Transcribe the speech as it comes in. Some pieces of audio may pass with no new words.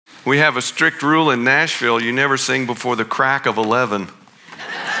We have a strict rule in Nashville, you never sing before the crack of 11.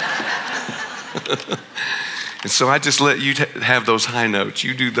 And so I just let you have those high notes.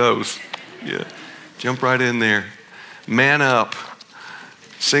 You do those. Yeah. Jump right in there. Man up.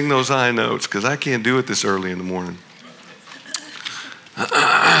 Sing those high notes, because I can't do it this early in the morning.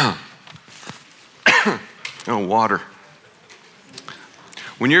 Oh, water.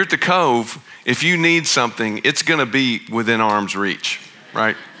 When you're at the Cove, if you need something, it's going to be within arm's reach,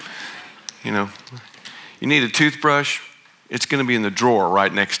 right? You know, you need a toothbrush, it's going to be in the drawer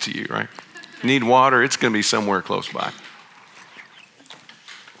right next to you, right? You need water, it's going to be somewhere close by.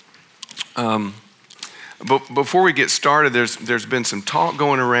 But before we get started, there's been some talk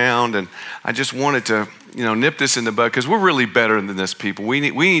going around, and I just wanted to, nip this in the bud, because we're really better than this, people. We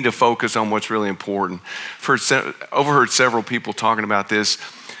need to focus on what's really important. Overheard several people talking about this.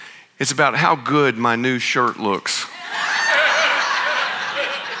 It's about how good my new shirt looks.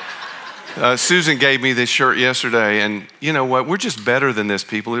 Susan gave me this shirt yesterday, and you know what? We're just better than this,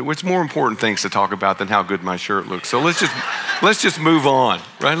 people. It's more important things to talk about than how good my shirt looks. So let's just move on,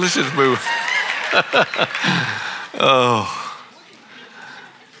 right? Let's just move. Oh,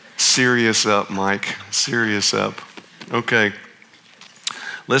 serious up, Mike. Serious up. Okay,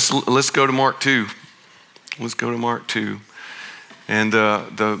 let's go to Mark 2. Let's go to Mark 2, and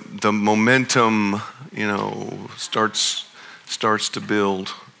the momentum, starts to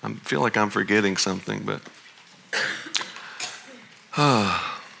build. I feel like I'm forgetting something, but a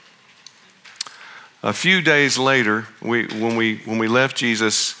few days later, when we left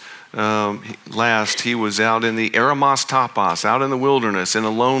Jesus last, he was out in the Eremos Topos, out in the wilderness, in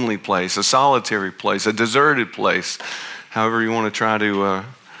a lonely place, a solitary place, a deserted place, however you want to try to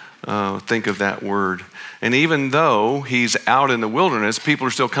think of that word. And even though he's out in the wilderness, people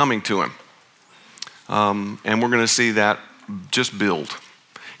are still coming to him. And we're going to see that just build.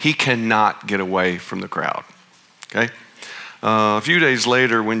 He cannot get away from the crowd, okay? A few days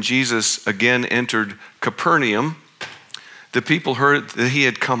later, when Jesus again entered Capernaum, the people heard that he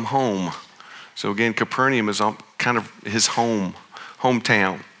had come home. So again, Capernaum is kind of his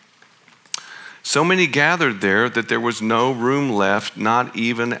hometown. So many gathered there that there was no room left, not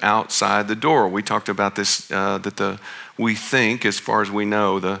even outside the door. We talked about this, we think, as far as we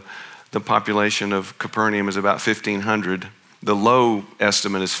know, the population of Capernaum is about 1,500. The low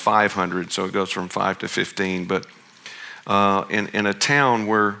estimate is 500, so it goes from 5 to 15. But in a town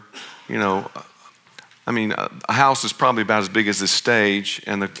where, a house is probably about as big as this stage,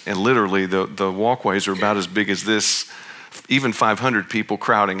 and literally the walkways are about as big as this. Even 500 people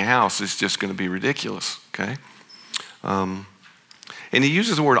crowding a house is just going to be ridiculous, okay? And he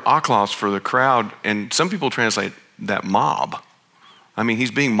uses the word aklos for the crowd, and some people translate that mob. He's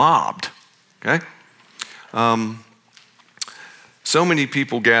being mobbed, okay? So many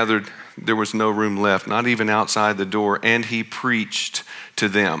people gathered, there was no room left, not even outside the door, and he preached to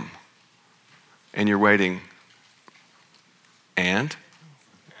them. And you're waiting, and?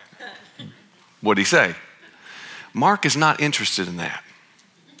 What'd he say? Mark is not interested in that,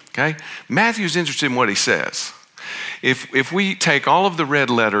 okay? Matthew's interested in what he says. If we take all of the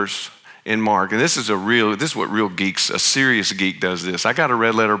red letters in Mark, and this is what real geeks, a serious geek does this. I got a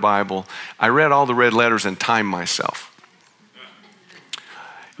red letter Bible. I read all the red letters and timed myself.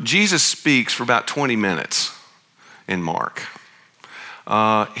 Jesus speaks for about 20 minutes in Mark.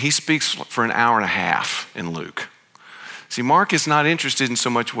 He speaks for an hour and a half in Luke. See, Mark is not interested in so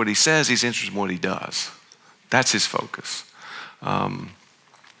much what he says, he's interested in what he does. That's his focus.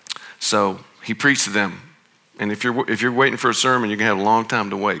 So he preached to them. And if you're waiting for a sermon, you're going to have a long time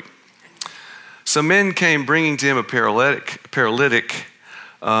to wait. Some men came bringing to him a paralytic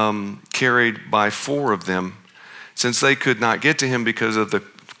carried by 4 of them. Since they could not get to him because of the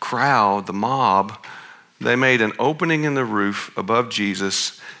crowd, the mob, they made an opening in the roof above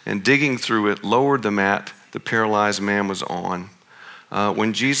Jesus, and digging through it, lowered the mat the paralyzed man was on.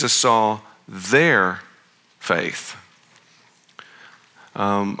 When Jesus saw their faith,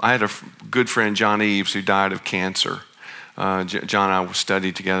 I had a good friend, John Eves, who died of cancer. John and I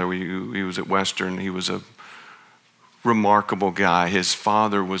studied together. He was at Western. He was a remarkable guy. His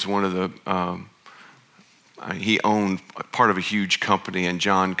father was one of the he owned part of a huge company, and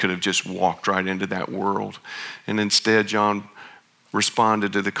John could have just walked right into that world. And instead, John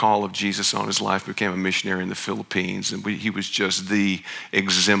responded to the call of Jesus on his life, became a missionary in the Philippines, and he was just the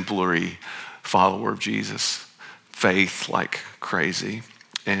exemplary follower of Jesus. Faith like crazy.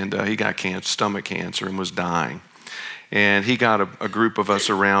 And he got stomach cancer and was dying. And he got a group of us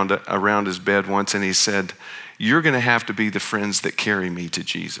around his bed once, and he said, "You're going to have to be the friends that carry me to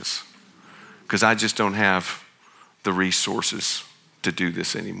Jesus, because I just don't have the resources to do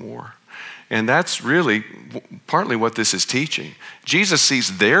this anymore. And that's really partly what this is teaching. Jesus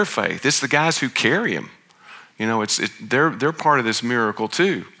sees their faith. It's the guys who carry him. You know, they're part of this miracle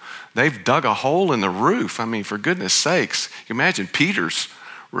too. They've dug a hole in the roof. I mean, for goodness sakes, you imagine Peter's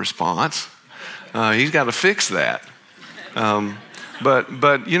response. He's got to fix that.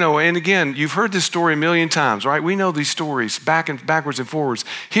 But you know, and again, you've heard this story a million times, right? We know these stories backwards and forwards.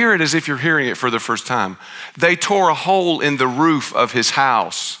 Hear it as if you're hearing it for the first time. They tore a hole in the roof of his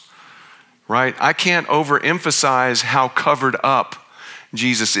house, right? I can't overemphasize how covered up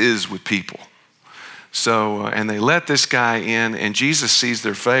Jesus is with people. So, and they let this guy in, and Jesus sees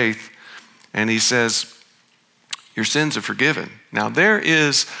their faith, and he says, your sins are forgiven. Now, there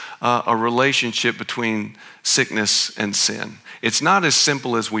is a relationship between sickness and sin. It's not as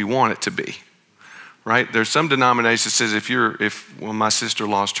simple as we want it to be, right? There's some denomination that says if my sister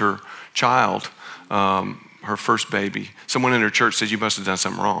lost her child, her first baby, someone in her church says, you must have done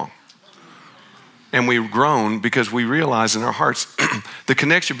something wrong. And we groan because we realize in our hearts the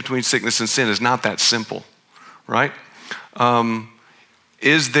connection between sickness and sin is not that simple, right?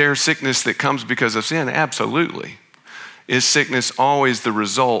 Is there sickness that comes because of sin? Absolutely. Is sickness always the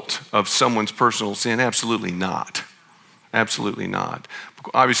result of someone's personal sin? Absolutely not. Absolutely not.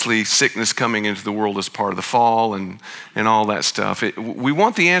 Obviously, sickness coming into the world is part of the fall and all that stuff. We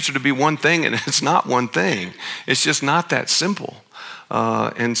want the answer to be one thing, and it's not one thing. It's just not that simple.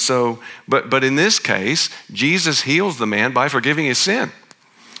 And so, but in this case, Jesus heals the man by forgiving his sin.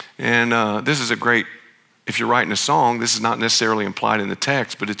 And this is a great, if you're writing a song, this is not necessarily implied in the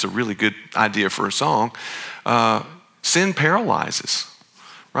text, but it's a really good idea for a song. Sin paralyzes,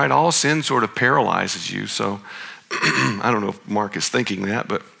 right? All sin sort of paralyzes you. So I don't know if Mark is thinking that,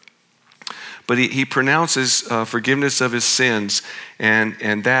 but he pronounces forgiveness of his sins,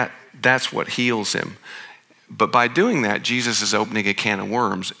 and that's what heals him. But by doing that, Jesus is opening a can of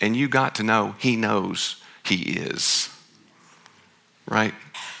worms, and you got to know he knows he is, right?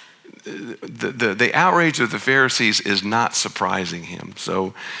 The outrage of the Pharisees is not surprising him.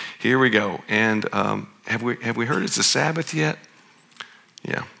 So here we go. And have we heard it's a Sabbath yet?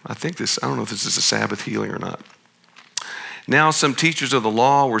 Yeah, I don't know if this is a Sabbath healing or not. Now some teachers of the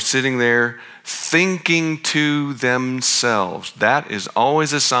law were sitting there thinking to themselves. That is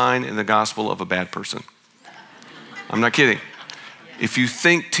always a sign in the gospel of a bad person. I'm not kidding. If you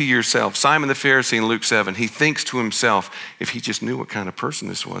think to yourself, Simon the Pharisee in Luke 7, he thinks to himself, if he just knew what kind of person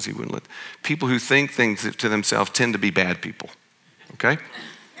this was, he wouldn't let. People who think things to themselves tend to be bad people. Okay?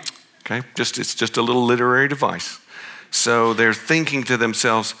 It's just a little literary device. So they're thinking to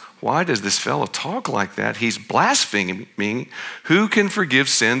themselves, why does this fellow talk like that? He's blaspheming. Who can forgive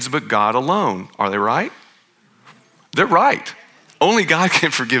sins but God alone? Are they right? They're right. Only God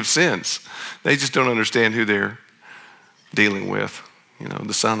can forgive sins. They just don't understand who they're dealing with,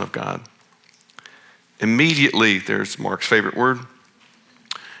 the Son of God. Immediately, there's Mark's favorite word,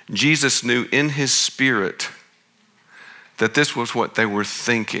 Jesus knew in his spirit that this was what they were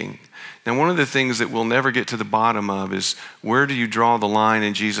thinking. Now, one of the things that we'll never get to the bottom of is where do you draw the line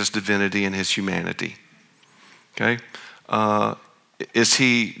in Jesus' divinity and his humanity? Okay? Is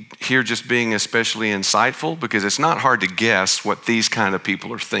he here just being especially insightful? Because it's not hard to guess what these kind of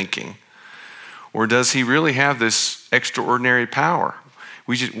people are thinking. Or does he really have this extraordinary power?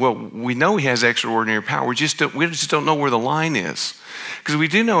 We know he has extraordinary power. We just don't know where the line is. Because we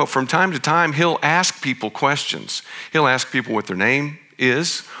do know from time to time, he'll ask people questions. He'll ask people what their name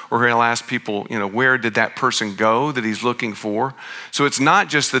is, or he'll ask people, where did that person go that he's looking for? So it's not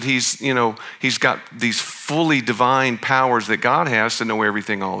just that he's got these fully divine powers that God has to know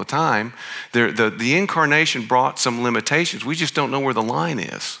everything all the time. The incarnation brought some limitations. We just don't know where the line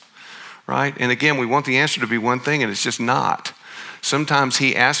is. Right? And again, we want the answer to be one thing, and it's just not. Sometimes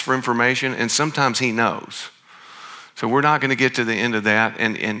he asks for information, and sometimes he knows. So we're not going to get to the end of that.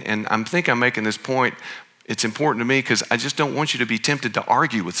 And I'm making this point. It's important to me because I just don't want you to be tempted to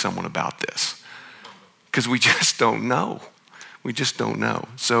argue with someone about this, because we just don't know. We just don't know.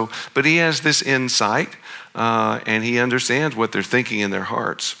 So, but he has this insight, and he understands what they're thinking in their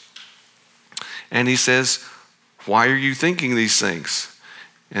hearts. And he says, why are you thinking these things?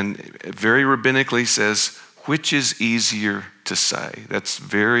 And very rabbinically says, which is easier to say? That's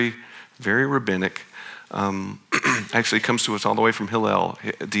very, very rabbinic. Actually comes to us all the way from Hillel,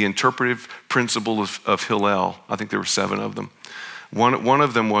 the interpretive principle of Hillel. I think there were 7 of them. One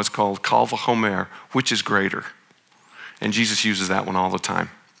of them was called Kal v'chomer, which is greater. And Jesus uses that one all the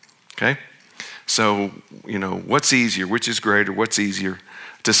time. Okay? So, what's easier? Which is greater? What's easier?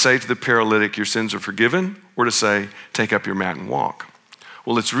 To say to the paralytic, your sins are forgiven, or to say, take up your mat and walk?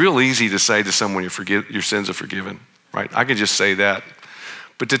 Well, it's real easy to say to someone, your sins are forgiven. right? I can just say that.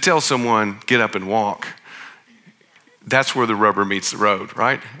 But to tell someone, get up and walk, that's where the rubber meets the road,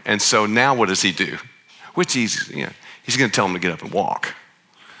 right? And so now what does he do? He's going to tell them to get up and walk.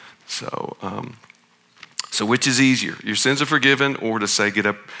 So which is easier? Your sins are forgiven, or to say, get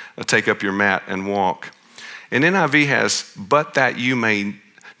up, take up your mat and walk? And NIV has, but that you may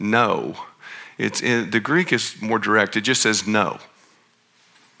know. The Greek is more direct. It just says know.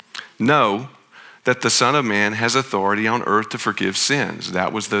 Know that the Son of Man has authority on earth to forgive sins.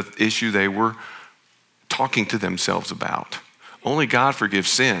 That was the issue they were talking to themselves about. Only God forgives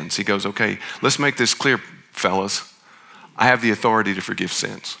sins. He goes, okay, let's make this clear, fellas. I have the authority to forgive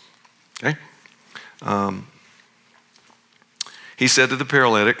sins. Okay? He said to the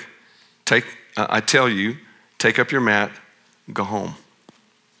paralytic, I tell you, take up your mat, go home.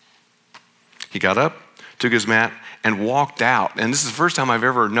 He got up, took his mat, and walked out. And this is the first time I've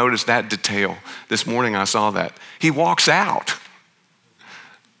ever noticed that detail. This morning I saw that. He walks out.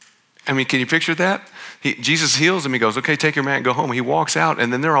 I mean, can you picture that? Jesus heals him. He goes, okay, take your mat and go home. He walks out,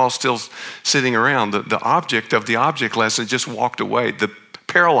 and then they're all still sitting around. The object of the object lesson just walked away. The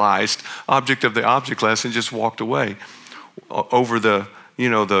paralyzed object of the object lesson just walked away over the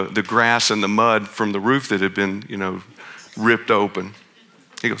grass and the mud from the roof that had been, ripped open.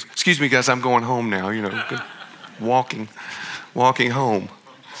 He goes, excuse me, guys, I'm going home now, walking home.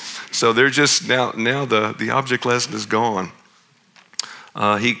 So they're just, now the object lesson is gone.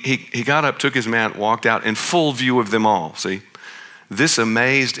 He got up, took his mat, walked out in full view of them all. See, this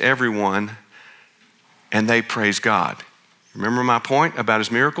amazed everyone, and they praised God. Remember my point about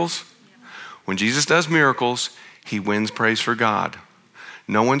his miracles? When Jesus does miracles, he wins praise for God.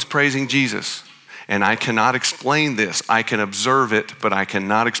 No one's praising Jesus. And I cannot explain this. I can observe it, but I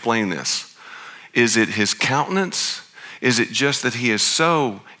cannot explain this. Is it his countenance? Is it just that he is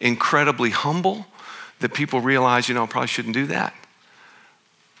so incredibly humble that people realize, I probably shouldn't do that?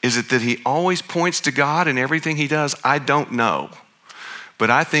 Is it that he always points to God in everything he does? I don't know. But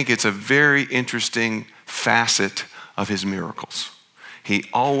I think it's a very interesting facet of his miracles. He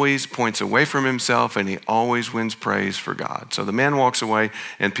always points away from himself, and he always wins praise for God. So the man walks away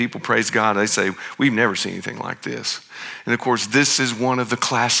and people praise God. They say, we've never seen anything like this. And of course, this is one of the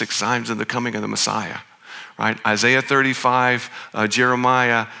classic signs of the coming of the Messiah, right? Isaiah 35,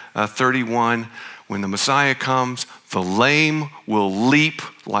 Jeremiah 31, when the Messiah comes, the lame will leap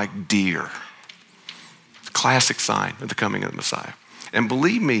like deer. Classic sign of the coming of the Messiah. And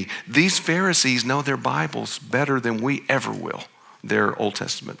believe me, these Pharisees know their Bibles better than we ever will. Their Old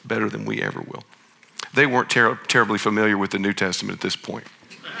Testament better than we ever will. They weren't terribly familiar with the New Testament at this point.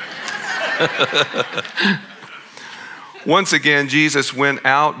 Once again, Jesus went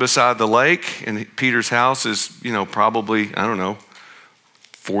out beside the lake, and Peter's house is, probably,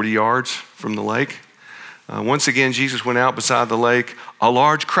 40 yards from the lake. Once again, Jesus went out beside the lake. A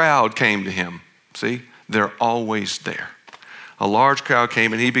large crowd came to him. See, they're always there. A large crowd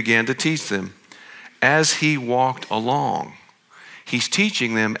came, and he began to teach them as he walked along. He's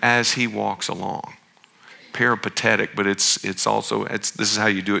teaching them as he walks along. Peripatetic, but this is how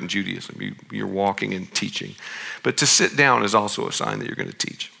you do it in Judaism. You're walking and teaching. But to sit down is also a sign that you're going to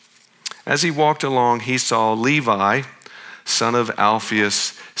teach. As he walked along, he saw Levi, son of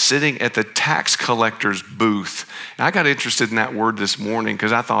Alphaeus, sitting at the tax collector's booth. And I got interested in that word this morning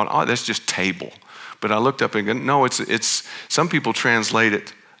because I thought, that's just table. But I looked up and go, no, it's some people translate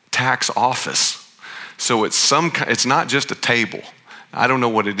it tax office. So it's not just a table. I don't know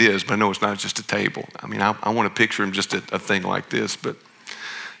what it is, but I know it's not just a table. I mean, I want to picture him just a thing like this, but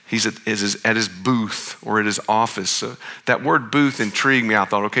he's at his booth or at his office. So that word booth intrigued me. I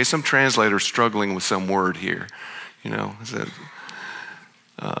thought, okay, some translator's struggling with some word here.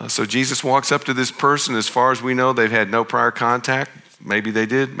 So Jesus walks up to this person. As far as we know, they've had no prior contact. Maybe they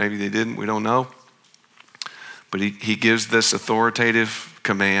did, maybe they didn't. We don't know. But he gives this authoritative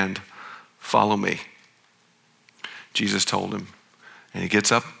command, follow me. Jesus told him. And he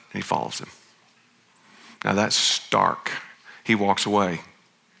gets up and he follows him. Now that's stark. He walks away.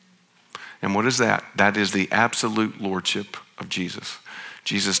 And what is that? That is the absolute lordship of Jesus.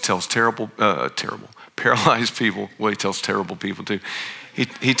 Jesus tells paralyzed people, well, he tells terrible people too.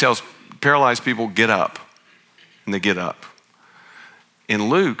 He tells paralyzed people, get up. And they get up. In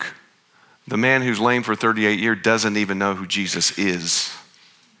Luke, the man who's lame for 38 years doesn't even know who Jesus is.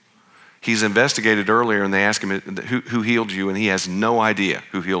 He's investigated earlier and they ask him, who healed you? And he has no idea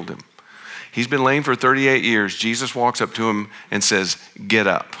who healed him. He's been lame for 38 years. Jesus walks up to him and says, get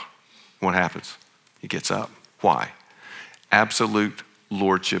up. What happens? He gets up. Why? Absolute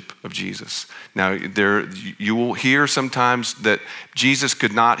lordship of Jesus. Now, you will hear sometimes that Jesus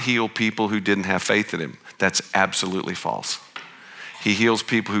could not heal people who didn't have faith in him. That's absolutely false. He heals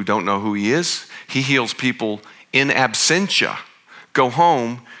people who don't know who he is. He heals people in absentia. Go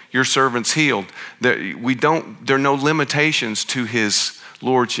home, your servant's healed. There are no limitations to his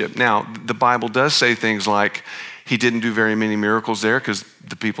lordship. Now, the Bible does say things like he didn't do very many miracles there because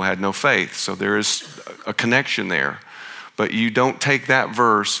the people had no faith. So there is a connection there. But you don't take that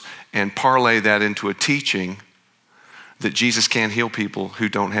verse and parlay that into a teaching that Jesus can't heal people who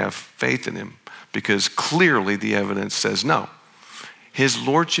don't have faith in him, because clearly the evidence says no. His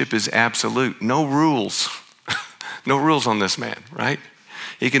lordship is absolute. No rules. No rules on this man, right?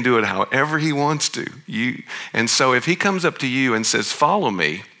 He can do it however he wants to. And so if he comes up to you and says, follow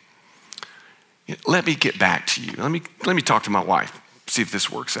me, let me get back to you. Let me talk to my wife, see if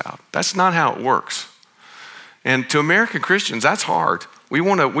this works out. That's not how it works. And to American Christians, that's hard. We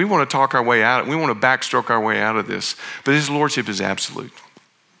want to talk our way out. We want to backstroke our way out of this. But his lordship is absolute.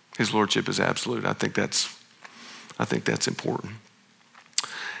 His lordship is absolute. I think that's important.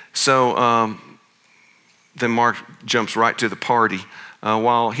 So then Mark jumps right to the party.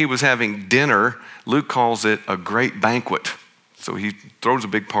 While he was having dinner, Luke calls it a great banquet. So he throws a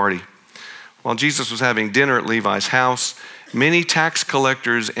big party. While Jesus was having dinner at Levi's house, many tax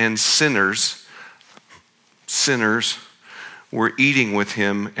collectors and sinners were eating with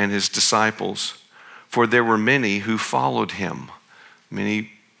him and his disciples, for there were many who followed him.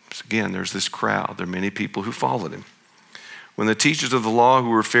 Again, there's this crowd. There are many people who followed him. When the teachers of the law who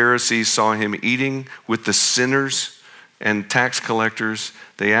were Pharisees saw him eating with the sinners and tax collectors,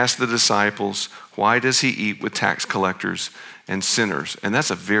 they asked the disciples, why does he eat with tax collectors and sinners? And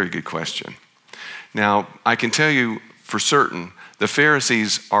that's a very good question. Now, I can tell you for certain, the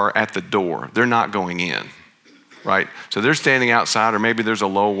Pharisees are at the door. They're not going in, right? So they're standing outside, or maybe there's a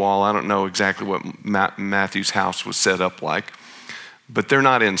low wall. I don't know exactly what Matthew's house was set up like, but they're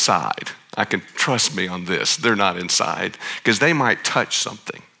not inside. I can trust me on this. They're not inside because they might touch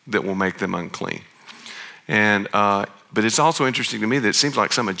something that will make them unclean. And but it's also interesting to me that it seems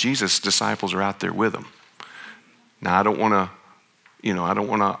like some of Jesus' disciples are out there with him. Now, I don't want to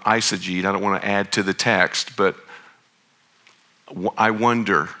eisegete. I don't want to add to the text, but I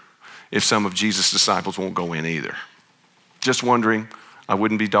wonder if some of Jesus' disciples won't go in either. Just wondering. I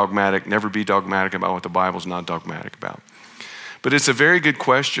wouldn't be dogmatic, never be dogmatic about what the Bible's not dogmatic about. But it's a very good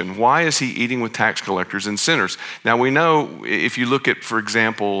question. Why is he eating with tax collectors and sinners? Now we know, if you look at, for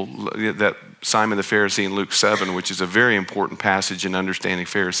example, that Simon the Pharisee in Luke 7, which is a very important passage in understanding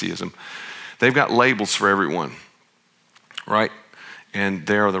Phariseeism, they've got labels for everyone, right? And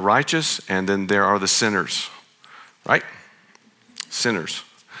there are the righteous, and then there are the sinners, right? Sinners.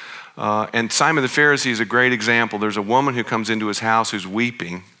 And Simon the Pharisee is a great example. There's a woman who comes into his house who's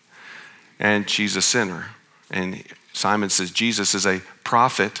weeping, and she's a sinner. And Simon says Jesus is a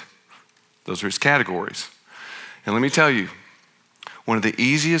prophet. Those are his categories. And let me tell you, one of the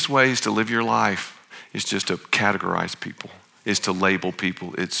easiest ways to live your life is just to categorize people, is to label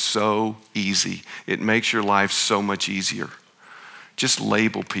people. It's so easy. It makes your life so much easier. Just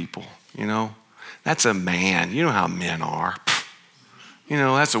label people, That's a man. You know how men are.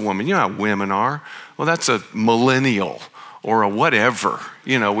 That's a woman. You know how women are. Well, that's a millennial or a whatever.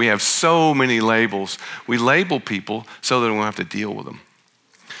 We have so many labels. We label people so that we don't have to deal with them.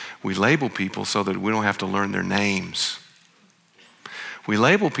 We label people so that we don't have to learn their names. We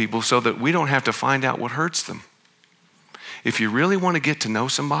label people so that we don't have to find out what hurts them. If you really want to get to know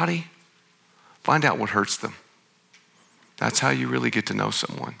somebody, find out what hurts them. That's how you really get to know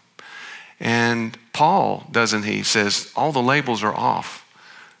someone. And Paul, doesn't he, says all the labels are off.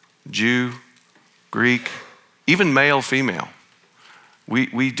 Jew, Greek, even male, female.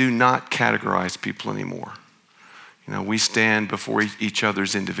 We do not categorize people anymore. We stand before each other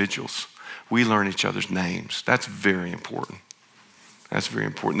as individuals. We learn each other's names. That's very important. That's very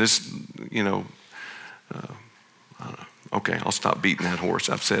important. This, okay, I'll stop beating that horse.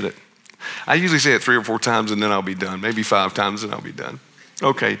 I've said it. I usually say it 3 or 4 times and then I'll be done. Maybe 5 times and I'll be done.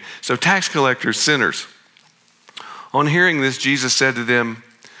 Okay, so tax collectors, sinners. On hearing this, Jesus said to them,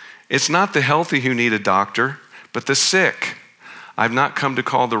 it's not the healthy who need a doctor, but the sick. I've not come to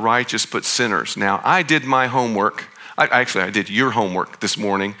call the righteous, but sinners. Now, I did my homework. I did your homework this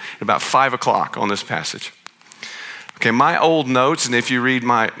morning at about 5 o'clock on this passage. Okay, my old notes, and if you read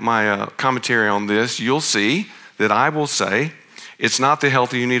my commentary on this, you'll see that I will say, it's not the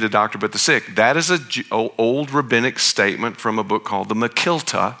healthy who need a doctor, but the sick. That is an old rabbinic statement from a book called the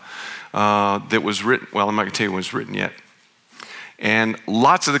Makilta that was written, well, I'm not going to tell you when it was written yet. And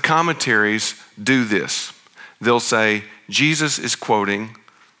lots of the commentaries do this. They'll say, Jesus is quoting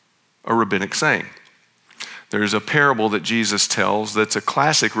a rabbinic saying. There's a parable that Jesus tells that's a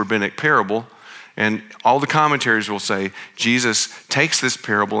classic rabbinic parable, And all the commentaries will say Jesus takes this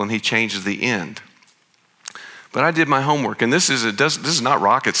parable and he changes the end. But I did my homework, and this is not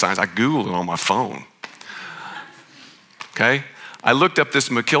rocket science. I Googled it on my phone. Okay? I looked up this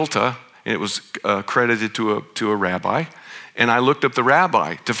Mechilta, and it was credited to a rabbi. And I looked up the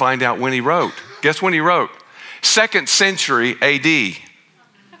rabbi to find out when he wrote. Guess when he wrote? 2nd century AD.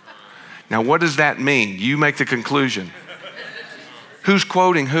 Now, what does that mean? You make the conclusion. Who's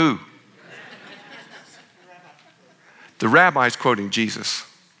quoting who? The rabbi's quoting Jesus.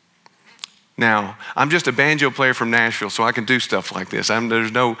 Now, I'm just a banjo player from Nashville, so I can do stuff like this.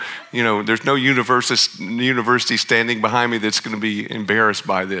 There's no university standing behind me that's going to be embarrassed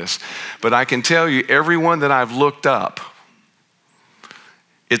by this. But I can tell you, everyone that I've looked up,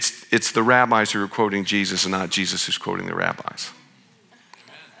 it's the rabbis who are quoting Jesus and not Jesus who's quoting the rabbis.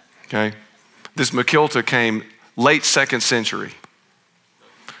 Okay? This Mechilta came late 2nd century.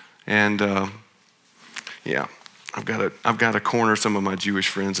 And I've got to corner some of my Jewish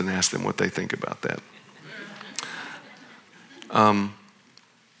friends and ask them what they think about that. I'm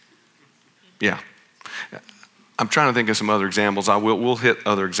trying to think of some other examples. We'll hit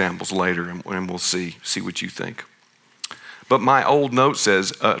other examples later, and we'll see what you think. But my old note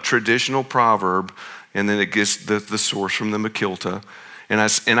says a traditional proverb, and then it gets the source from the Mechilta. And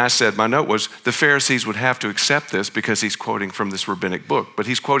I said, my note was, the Pharisees would have to accept this because he's quoting from this rabbinic book. But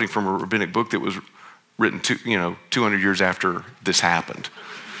he's quoting from a rabbinic book that was written 200 years after this happened.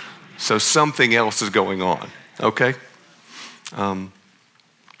 So something else is going on, okay?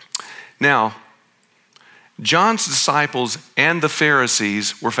 Now, John's disciples and the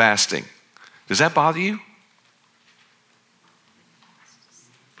Pharisees were fasting. Does that bother you?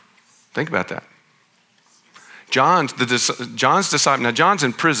 Think about that. John's disciple. Now, John's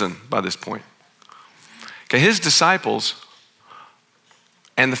in prison by this point. Okay, his disciples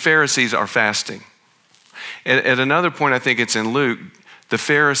and the Pharisees are fasting. At another point, I think it's in Luke, the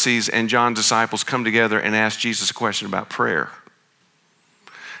Pharisees and John's disciples come together and ask Jesus a question about prayer.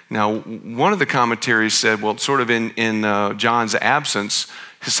 Now, one of the commentaries said, well, sort of in John's absence,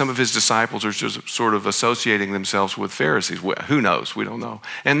 some of his disciples are just sort of associating themselves with Pharisees. Well, who knows? We don't know.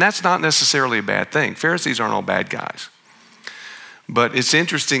 And that's not necessarily a bad thing. Pharisees aren't all bad guys. But it's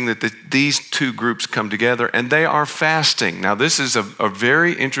interesting that these two groups come together and they are fasting. Now, this is a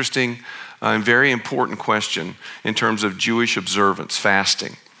very interesting and very important question in terms of Jewish observance,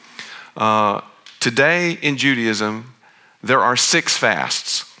 fasting. Today in Judaism, there are 6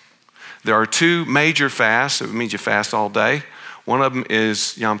 fasts. There are 2 major fasts. It means you fast all day. One of them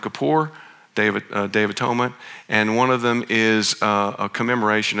is Yom Kippur, Day of Atonement, and one of them is a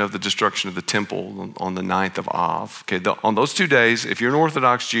commemoration of the destruction of the temple on the 9th of Av. Okay, on those 2 days, if you're an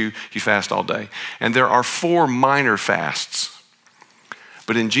Orthodox Jew, you fast all day. And there are 4 minor fasts.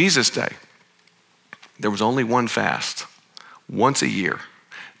 But in Jesus' day, there was only one fast, once a year,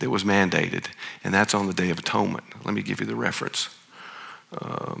 that was mandated, and that's on the Day of Atonement. Let me give you the reference.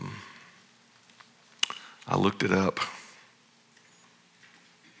 I looked it up.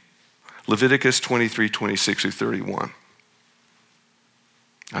 Leviticus 23, 26 through 31.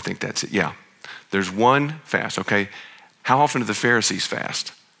 I think that's it. Yeah. There's one fast, okay? How often do the Pharisees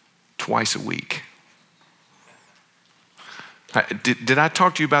fast? Twice a week. Did I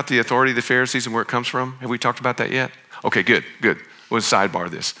talk to you about the authority of the Pharisees and where it comes from? Have we talked about that yet? Okay, good. We'll sidebar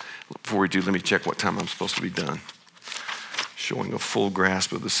this. Before we do, let me check what time I'm supposed to be done. Showing a full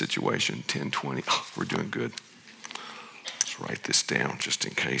grasp of the situation, 10:20. Oh, we're doing good. Let's write this down just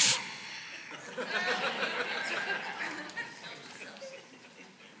in case.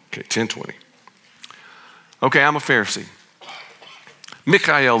 Okay, 10:20. Okay, I'm a Pharisee.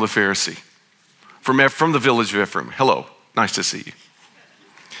 Michael the Pharisee from the village of Ephraim. Hello, nice to see you.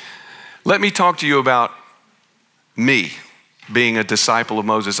 Let me talk to you about me being a disciple of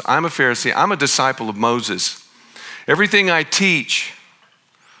Moses. I'm a Pharisee. I'm a disciple of Moses. Everything I teach,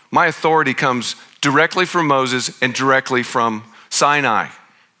 my authority comes directly from Moses and directly from Sinai.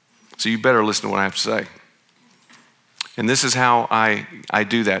 So you better listen to what I have to say. And this is how I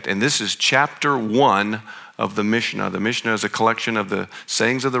do that. And this is chapter 1 of the Mishnah. The Mishnah is a collection of the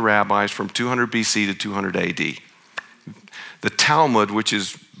sayings of the rabbis from 200 BC to 200 AD. The Talmud, which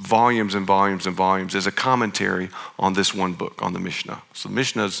is volumes and volumes and volumes, is a commentary on this one book, on the Mishnah. So the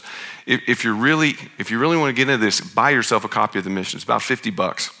Mishnah is, if you really want to get into this, buy yourself a copy of the Mishnah. It's about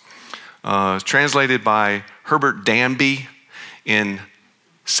 $50. It's translated by Herbert Danby in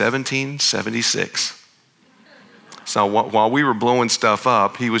 1776. So while we were blowing stuff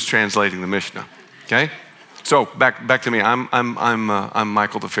up, he was translating the Mishnah. Okay, so back to me. I'm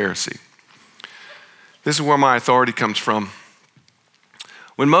Michael the Pharisee. This is where my authority comes from.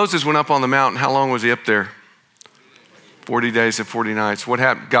 When Moses went up on the mountain, how long was he up there? 40 days and 40 nights. What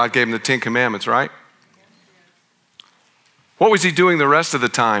happened? God gave him the 10 commandments, right? What was he doing the rest of the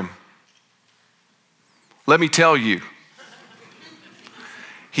time? Let me tell you.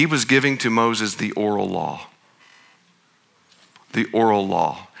 He was giving to Moses the oral law. The oral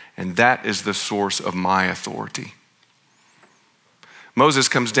law. And that is the source of my authority. Moses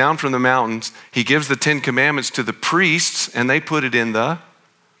comes down from the mountains. He gives the 10 commandments to the priests, and they put it in the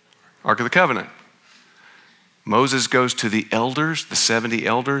Ark of the Covenant. Moses goes to the elders, the 70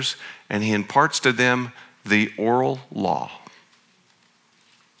 elders, and he imparts to them the oral law.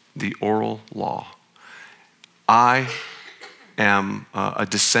 The oral law. I am a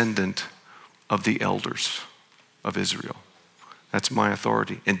descendant of the elders of Israel. That's my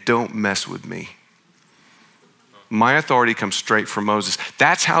authority. And don't mess with me. My authority comes straight from Moses.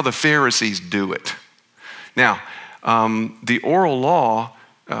 That's how the Pharisees do it. Now, the oral law,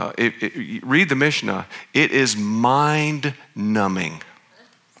 read the Mishnah, it is mind-numbing.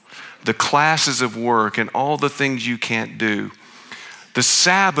 The classes of work and all the things you can't do. The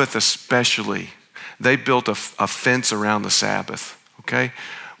Sabbath especially, they built a fence around the Sabbath, okay?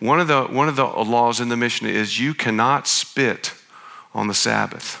 One of the laws in the Mishnah is you cannot spit on the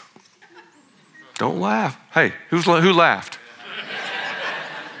Sabbath. Don't laugh. Hey, who laughed?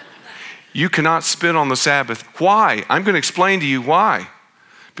 You cannot spit on the Sabbath. Why? I'm going to explain to you why.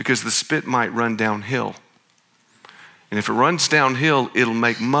 Because the spit might run downhill. And if it runs downhill, it'll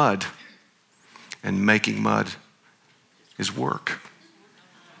make mud. And making mud is work.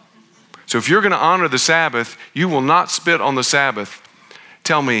 So if you're going to honor the Sabbath, you will not spit on the Sabbath.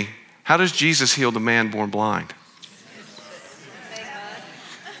 Tell me, how does Jesus heal the man born blind?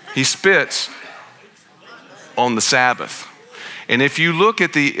 He spits on the Sabbath. And if you look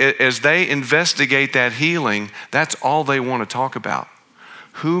at as they investigate that healing, that's all they want to talk about.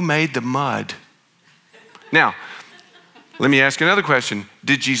 Who made the mud? Now, let me ask you another question.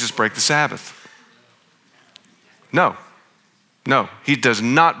 Did Jesus break the Sabbath? No. No, he does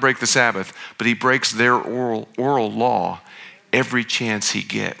not break the Sabbath, but he breaks their oral law every chance he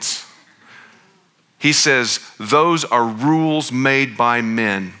gets. He says, those are rules made by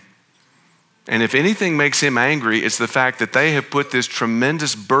men. And if anything makes him angry, it's the fact that they have put this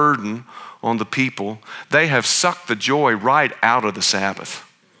tremendous burden on the people. They have sucked the joy right out of the Sabbath.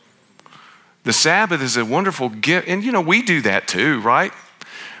 The Sabbath is a wonderful gift, and we do that too, right?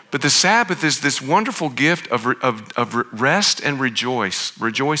 But the Sabbath is this wonderful gift of rest and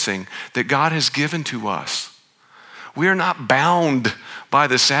rejoicing that God has given to us. We are not bound by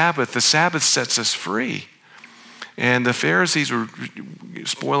the Sabbath. The Sabbath sets us free. And the Pharisees were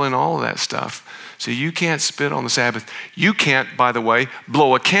spoiling all of that stuff. So you can't spit on the Sabbath. You can't, by the way,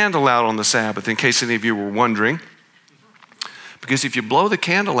 blow a candle out on the Sabbath, in case any of you were wondering. Because if you blow the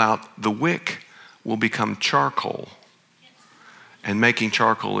candle out, the wick will become charcoal. And making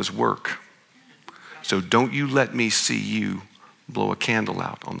charcoal is work. So don't you let me see you blow a candle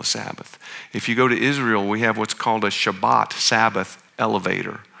out on the Sabbath. If you go to Israel, we have what's called a Shabbat Sabbath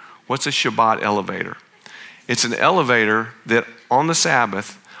elevator. What's a Shabbat elevator? It's an elevator that on the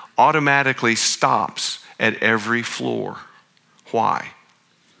Sabbath automatically stops at every floor. Why?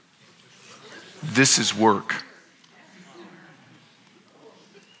 This is work.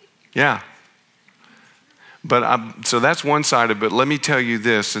 Yeah. But so that's one side of it. But let me tell you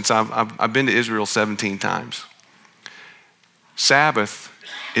this, since I've been to Israel 17 times. Sabbath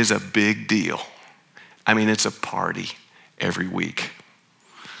is a big deal. I mean, it's a party every week.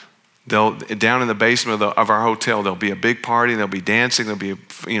 Down in the basement of our hotel, there'll be a big party. There'll be dancing. There'll be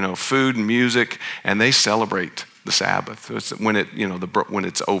food and music, and they celebrate the Sabbath. So it's when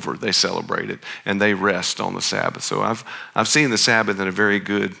it's over, they celebrate it, and they rest on the Sabbath. So I've seen the Sabbath in a very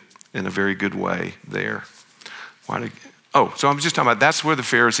good way there. So I'm just talking about that's where the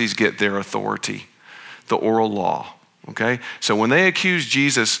Pharisees get their authority, the oral law. Okay, so when they accuse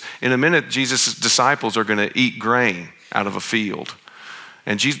Jesus, in a minute, Jesus' disciples are going to eat grain out of a field.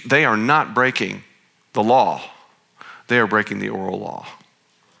 And they are not breaking the law. They are breaking the oral law.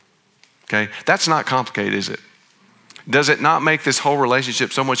 Okay? That's not complicated, is it? Does it not make this whole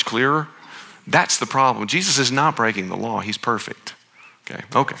relationship so much clearer? That's the problem. Jesus is not breaking the law. He's perfect.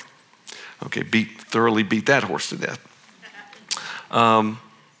 Okay. Thoroughly beat that horse to death.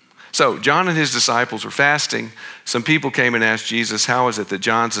 So John and his disciples were fasting. Some people came and asked Jesus, how is it that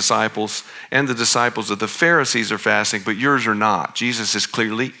John's disciples and the disciples of the Pharisees are fasting, but yours are not? Jesus is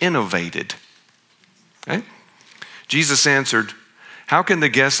clearly innovated. Okay? Jesus answered, how can the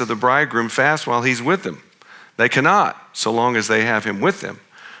guests of the bridegroom fast while he's with them? They cannot, so long as they have him with them.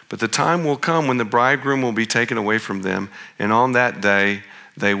 But the time will come when the bridegroom will be taken away from them, and on that day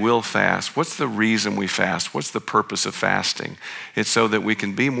they will fast. What's the reason we fast? What's the purpose of fasting? It's so that we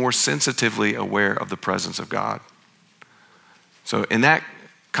can be more sensitively aware of the presence of God. So in that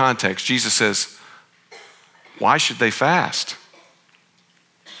context, Jesus says, why should they fast?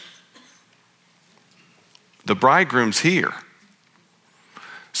 The bridegroom's here.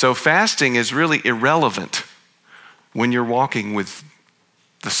 So fasting is really irrelevant when you're walking with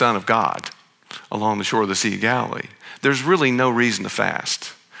the Son of God along the shore of the Sea of Galilee. There's really no reason to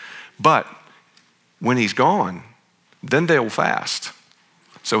fast. But when he's gone, then they'll fast.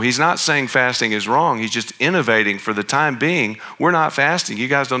 So he's not saying fasting is wrong. He's just innovating for the time being. We're not fasting. You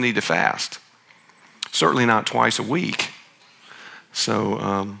guys don't need to fast. Certainly not twice a week.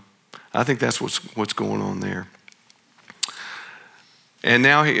 So I think that's what's going on there. And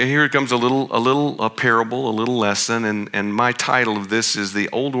now here comes a parable, a little lesson, and my title of this is The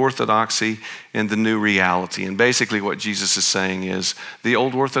Old Orthodoxy and the New Reality. And basically what Jesus is saying is the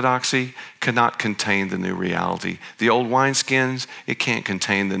old orthodoxy cannot contain the new reality. The old wineskins, it can't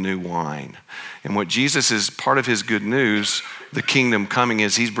contain the new wine. And what Jesus is, part of his good news, the kingdom coming,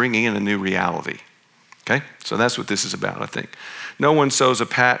 is he's bringing in a new reality. Okay? So that's what this is about, I think. No one sews a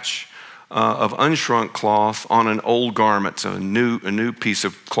patch of unshrunk cloth on an old garment, so a new piece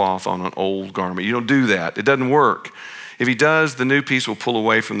of cloth on an old garment. You don't do that. It doesn't work. If he does, the new piece will pull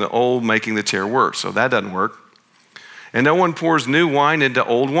away from the old, making the tear worse. So that doesn't work. And no one pours new wine into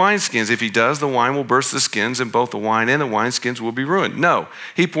old wineskins. If he does, the wine will burst the skins, and both the wine and the wineskins will be ruined. No,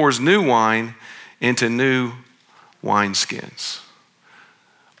 he pours new wine into new wineskins.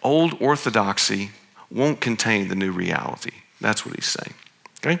 Old orthodoxy won't contain the new reality. That's what he's saying.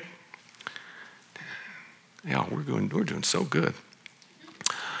 Okay? Yeah, we're doing so good.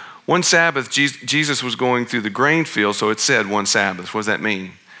 One Sabbath, Jesus was going through the grain field, so it said one Sabbath. What does that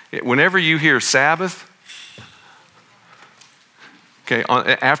mean? Whenever you hear Sabbath, okay,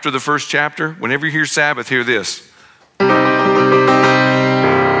 after the first chapter, whenever you hear Sabbath, hear this.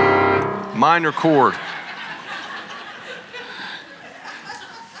 Minor chord.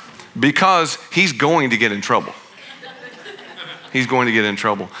 Because he's going to get in trouble. He's going to get in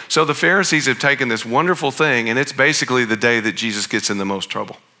trouble. So the Pharisees have taken this wonderful thing, and it's basically the day that Jesus gets in the most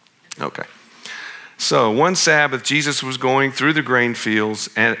trouble. Okay. So one Sabbath, Jesus was going through the grain fields,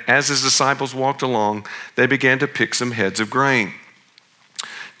 and as his disciples walked along, they began to pick some heads of grain.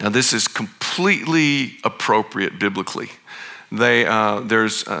 Now this is completely appropriate biblically.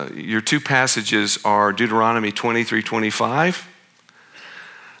 Your two passages are Deuteronomy 23:25,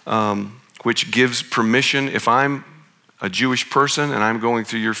 which gives permission. If I'm a Jewish person and I'm going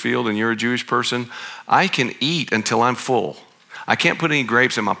through your field and you're a Jewish person, I can eat until I'm full. I can't put any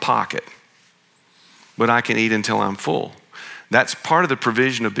grapes in my pocket, but I can eat until I'm full. That's part of the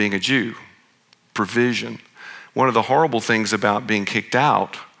provision of being a Jew. Provision. One of the horrible things about being kicked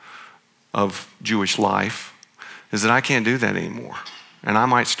out of Jewish life is that I can't do that anymore, and I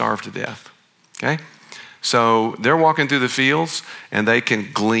might starve to death. Okay? So they're walking through the fields, and they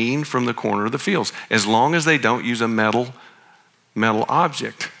can glean from the corner of the fields, as long as they don't use a metal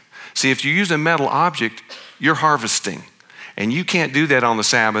object. See, if you use a metal object, you're harvesting, and you can't do that on the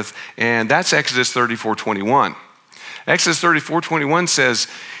Sabbath, and that's Exodus 34:21. Exodus 34:21 says,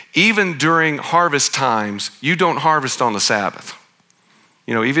 even during harvest times, you don't harvest on the Sabbath.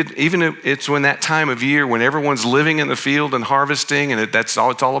 You know, even if it's when that time of year when everyone's living in the field and harvesting, and it's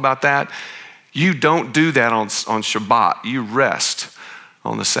all about that. You don't do that on Shabbat. You rest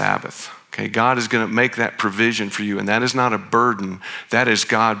on the Sabbath. Okay, God is going to make that provision for you, and that is not a burden. That is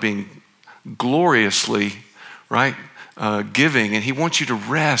God being gloriously, right, giving, and he wants you to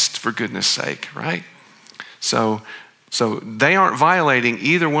rest for goodness sake, right? So they aren't violating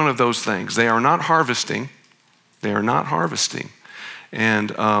either one of those things. They are not harvesting. They are not harvesting.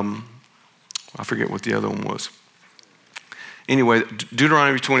 And I forget what the other one was. Anyway,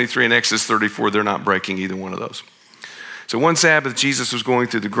 Deuteronomy 23 and Exodus 34, they're not breaking either one of those. So one Sabbath, Jesus was going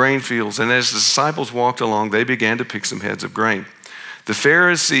through the grain fields, and as the disciples walked along, they began to pick some heads of grain. The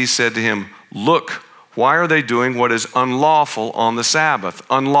Pharisees said to him, look, why are they doing what is unlawful on the Sabbath?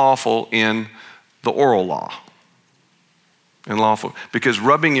 Unlawful in the oral law. Unlawful. Because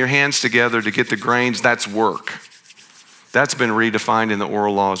rubbing your hands together to get the grains, that's work. That's been redefined in the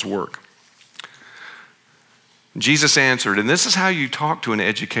oral law as work. Jesus answered, and this is how you talk to an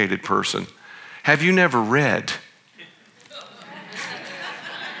educated person. Have you never read?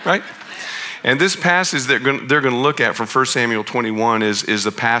 Right? And this passage they're going to look at from 1 Samuel 21 is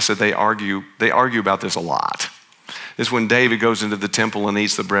the passage they argue about this a lot. It's when David goes into the temple and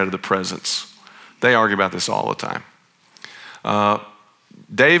eats the bread of the presence. They argue about this all the time.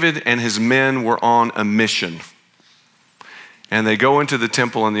 David and his men were on a mission. And they go into the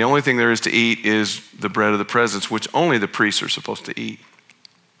temple, and the only thing there is to eat is the bread of the presence, which only the priests are supposed to eat.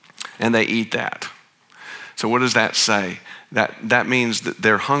 And they eat that. So what does that say? That means that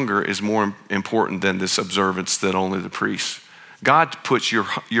their hunger is more important than this observance that only the priests. God puts your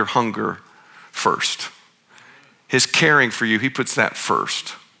hunger first. His caring for you, he puts that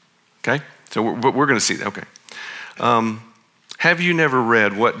first. Okay? So we're going to see that. Okay. Have you never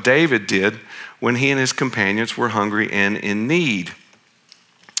read what David did when he and his companions were hungry and in need?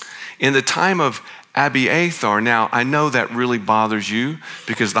 In the time of Abiathar, now I know that really bothers you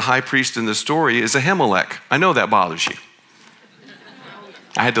because the high priest in the story is Ahimelech. I know that bothers you.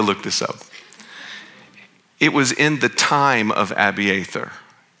 I had to look this up. It was in the time of Abiathar.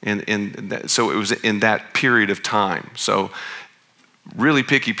 So it was in that period of time. So really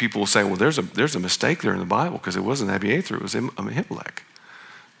picky people will say, well, there's a mistake there in the Bible because it wasn't Abiathar, it was Ahimelech.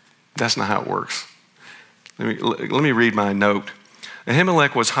 That's not how it works. Let me read my note.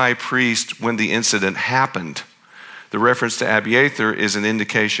 Ahimelech was high priest when the incident happened. The reference to Abiathar is an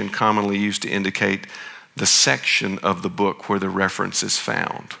indication commonly used to indicate the section of the book where the reference is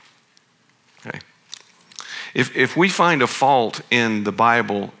found. Okay. If we find a fault in the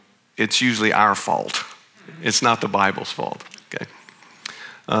Bible, it's usually our fault. It's not the Bible's fault. Okay.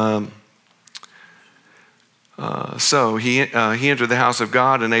 So he entered the house of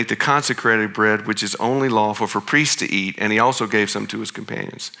God and ate the consecrated bread, which is only lawful for priests to eat, and he also gave some to his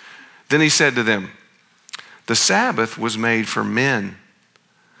companions. Then he said to them, the Sabbath was made for men,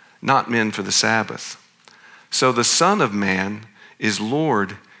 not men for the Sabbath. So the Son of Man is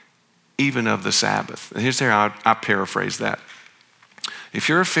Lord even of the Sabbath. And here's how I paraphrase that. If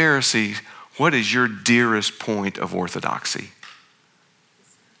you're a Pharisee, what is your dearest point of orthodoxy?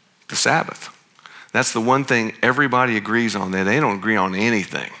 The Sabbath. That's the one thing everybody agrees on. They don't agree on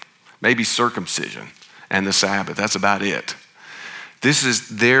anything. Maybe circumcision and the Sabbath. That's about it. This is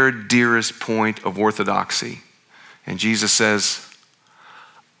their dearest point of orthodoxy. And Jesus says,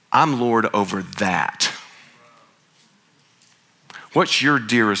 I'm Lord over that. What's your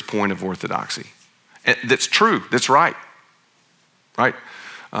dearest point of orthodoxy? That's true. That's right. Right?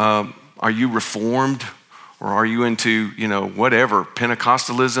 Are you Reformed? Or are you into, whatever,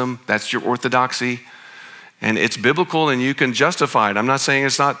 Pentecostalism? That's your orthodoxy. And it's biblical and you can justify it. I'm not saying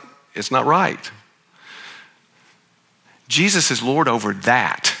it's not right. Jesus is Lord over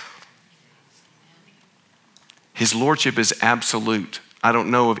that. His lordship is absolute. I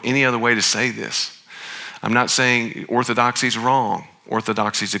don't know of any other way to say this. I'm not saying orthodoxy is wrong.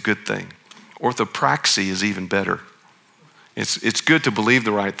 Orthodoxy is a good thing. Orthopraxy is even better. It's good to believe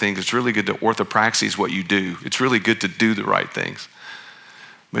the right things. It's really good to orthopraxy is what you do. It's really good to do the right things.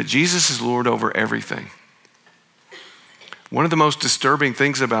 But Jesus is Lord over everything. One of the most disturbing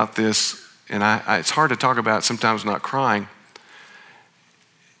things about this, and it's hard to talk about sometimes not crying,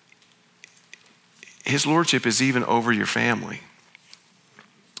 his lordship is even over your family.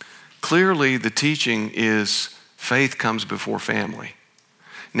 Clearly, the teaching is faith comes before family.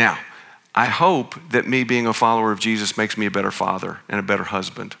 Now, I hope that me being a follower of Jesus makes me a better father and a better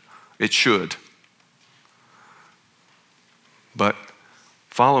husband. It should. But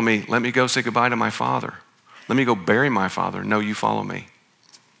follow me. Let me go say goodbye to my father. Let me go bury my father. No, you follow me.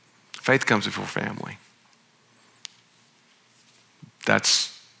 Faith comes before family.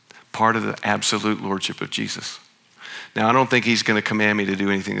 That's part of the absolute lordship of Jesus. Now, I don't think he's going to command me to do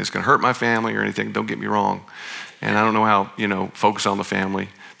anything that's going to hurt my family or anything. Don't get me wrong. And I don't know how, focus on the family.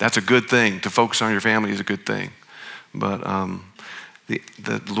 That's a good thing. To focus on your family is a good thing. But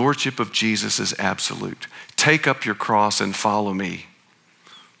the lordship of Jesus is absolute. Take up your cross and follow me.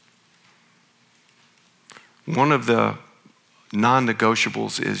 One of the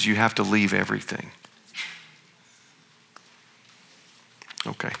non-negotiables is you have to leave everything.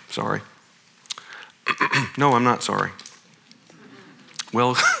 Okay, sorry. No, I'm not sorry.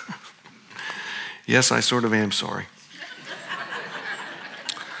 Well, yes, I sort of am sorry.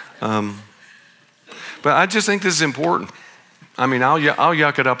 But I just think this is important. I mean, I'll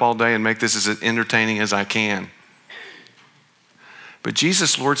yuck it up all day and make this as entertaining as I can. But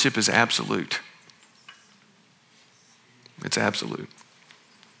Jesus' lordship is absolute. It's absolute.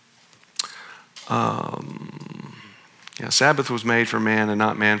 Sabbath was made for man and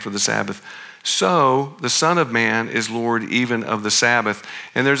not man for the Sabbath. So the Son of Man is Lord even of the Sabbath.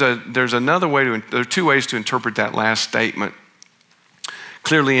 And there's another way there are two ways to interpret that last statement.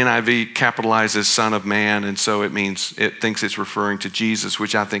 Clearly NIV capitalizes Son of Man, and so it thinks it's referring to Jesus,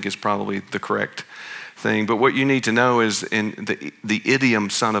 which I think is probably the correct thing. But what you need to know is in the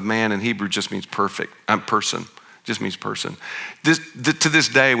idiom Son of Man in Hebrew just means person. Just means person. To this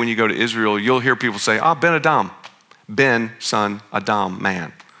day, when you go to Israel, you'll hear people say, Ben Adam. Ben, son, Adam,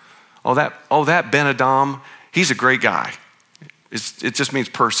 man. That Ben Adam, he's a great guy. It just means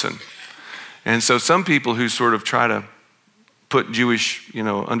person. And so some people who sort of try to put Jewish,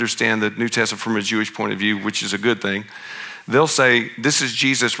 understand the New Testament from a Jewish point of view, which is a good thing, they'll say, this is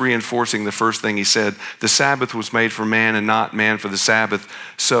Jesus reinforcing the first thing he said. The Sabbath was made for man and not man for the Sabbath.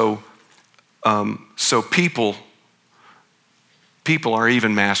 So people are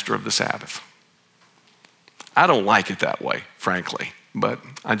even master of the Sabbath. I don't like it that way, frankly, but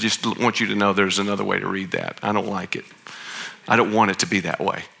I just want you to know there's another way to read that. I don't like it. I don't want it to be that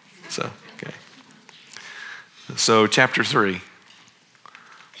way. Okay. So chapter 3.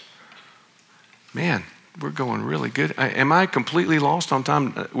 Man, we're going really good. Am I completely lost on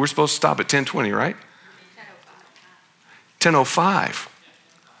time? We're supposed to stop at 10:20, right? 10:05.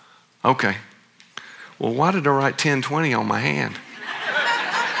 Okay. Well, why did I write 10:20 on my hand?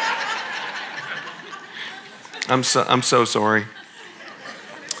 I'm so sorry.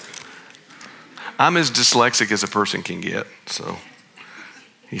 I'm as dyslexic as a person can get, so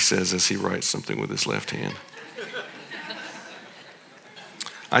he says as he writes something with his left hand.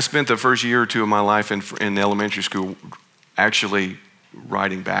 I spent the first year or two of my life in elementary school actually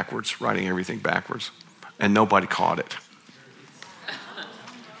writing everything backwards, and nobody caught it.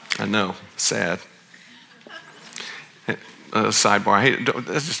 I know, sad. Sidebar,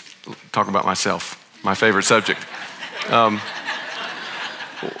 let's just talk about myself, my favorite subject.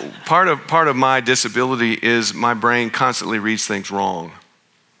 Part of my disability is my brain constantly reads things wrong.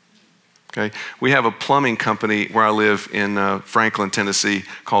 Okay, we have a plumbing company where I live in Franklin, Tennessee,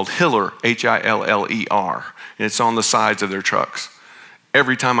 called Hiller, Hiller, and it's on the sides of their trucks.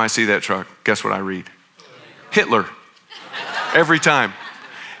 Every time I see that truck, guess what I read? Hitler. Every time.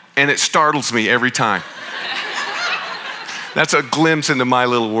 And it startles me every time. That's a glimpse into my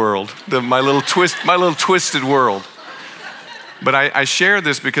little world, my little twisted world. But I share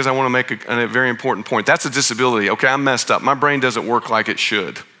this because I want to make a very important point. That's a disability. Okay, I'm messed up. My brain doesn't work like it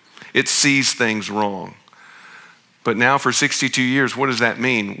should. It sees things wrong. But now for 62 years, what does that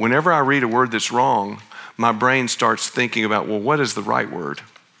mean? Whenever I read a word that's wrong, my brain starts thinking about, well, what is the right word?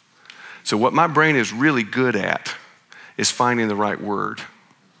 So what my brain is really good at is finding the right word.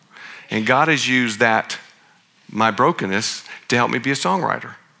 And God has used that, my brokenness, to help me be a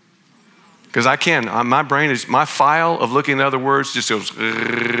songwriter. Because my file of looking at other words just goes,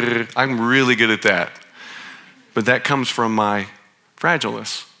 I'm really good at that. But that comes from my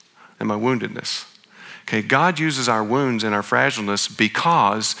fragileness and my woundedness. Okay, God uses our wounds and our fragileness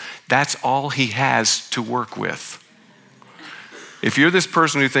because that's all he has to work with. If you're this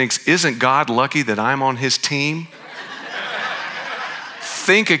person who thinks, isn't God lucky that I'm on his team?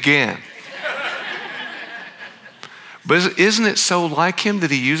 Think again. But isn't it so like him that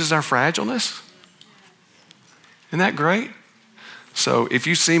he uses our fragileness? Isn't that great? So if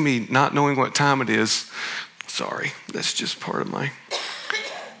you see me not knowing what time it is, sorry, that's just part of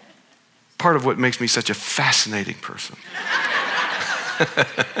what makes me such a fascinating person.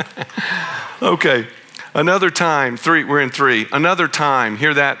 Okay, another time, we're in 3. Another time,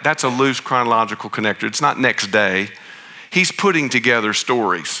 hear that? That's a loose chronological connector. It's not next day. He's putting together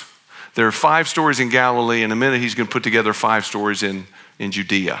stories. There are 5 stories in Galilee. In a minute, he's going to put together 5 stories in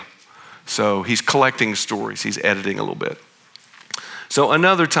Judea. So he's collecting stories. He's editing a little bit. So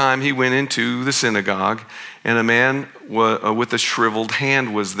another time, he went into the synagogue, and a man with a shriveled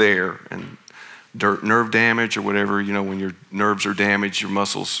hand was there, and nerve damage or whatever, when your nerves are damaged, your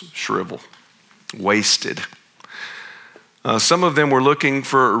muscles shrivel, wasted. Some of them were looking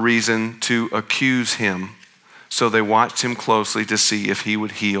for a reason to accuse him. So they watched him closely to see if he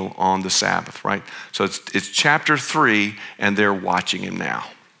would heal on the Sabbath, right? So it's chapter 3, and they're watching him now.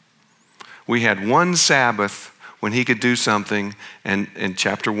 We had one Sabbath when he could do something in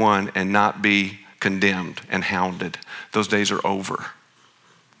chapter 1 and not be condemned and hounded. Those days are over.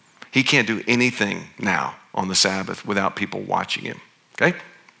 He can't do anything now on the Sabbath without people watching him, okay?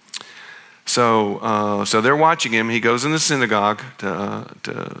 So they're watching him. He goes in the synagogue on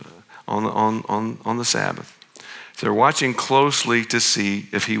the Sabbath. So they're watching closely to see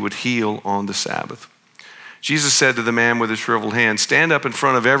if he would heal on the Sabbath. Jesus said to the man with the shriveled hand, "Stand up in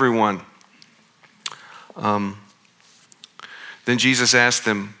front of everyone." Then Jesus asked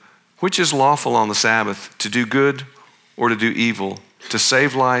them, "Which is lawful on the Sabbath, to do good or to do evil, to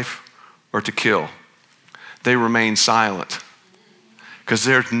save life or to kill?" They remained silent because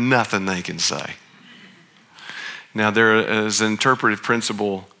there's nothing they can say. Now, there is an interpretive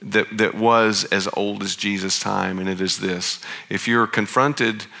principle that was as old as Jesus' time, and it is this. If you're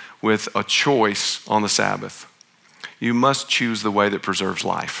confronted with a choice on the Sabbath, you must choose the way that preserves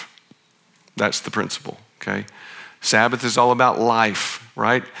life. That's the principle, okay? Sabbath is all about life,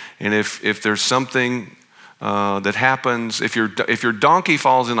 right? And if there's something that happens, if your donkey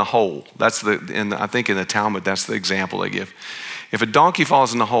falls in a hole, I think in the Talmud, that's the example they give. If a donkey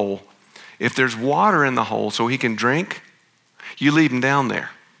falls in the hole, if there's water in the hole so he can drink, you leave him down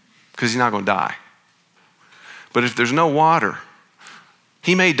there because he's not going to die. But if there's no water,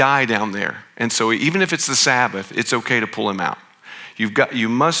 he may die down there. And so even if it's the Sabbath, it's okay to pull him out. You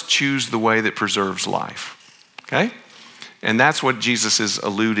must choose the way that preserves life. Okay? And that's what Jesus is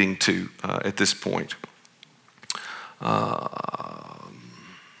alluding to at this point.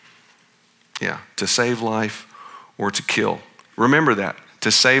 To save life or to kill. Remember that.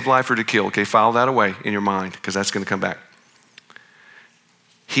 To save life or to kill. Okay, file that away in your mind because that's going to come back.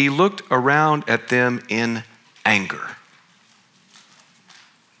 He looked around at them in anger.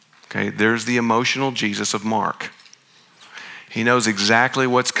 Okay, there's the emotional Jesus of Mark. He knows exactly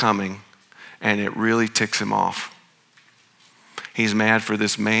what's coming, and it really ticks him off. He's mad for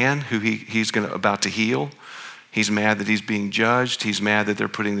this man who he's about to heal. He's mad that he's being judged. He's mad that they're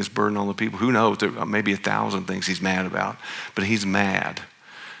putting this burden on the people. Who knows? There may be 1,000 things he's mad about, but he's mad.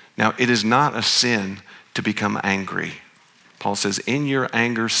 Now, it is not a sin to become angry. Paul says, in your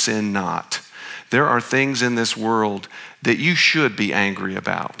anger, sin not. There are things in this world that you should be angry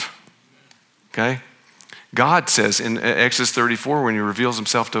about. Okay? God says in Exodus 34, when he reveals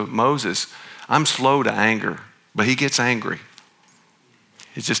himself to Moses, I'm slow to anger, but he gets angry.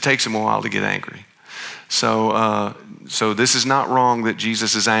 It just takes him a while to get angry. So this is not wrong that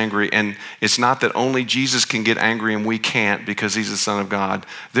Jesus is angry, and it's not that only Jesus can get angry and we can't because he's the Son of God.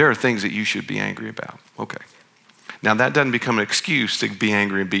 There are things that you should be angry about. Okay. Now that doesn't become an excuse to be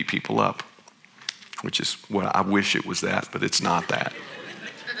angry and beat people up, which is what I wish it was that, but it's not that.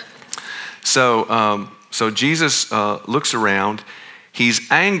 So Jesus looks around.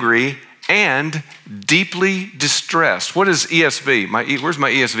 He's angry and deeply distressed. What is ESV? Where's my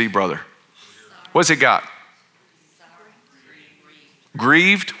ESV brother? What's it got?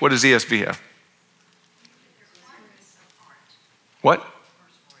 Grieved. What does ESV have? What?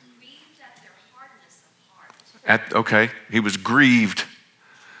 Okay, he was grieved.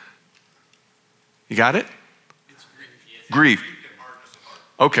 You got it? Grieved.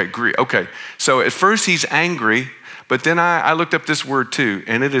 Okay, grieved. Okay, so at first he's angry, but then I looked up this word too,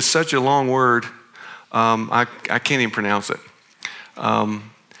 and it is such a long word, I can't even pronounce it.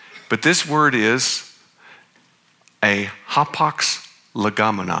 But this word is a hapax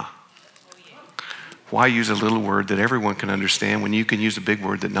legomena. Why use a little word that everyone can understand when you can use a big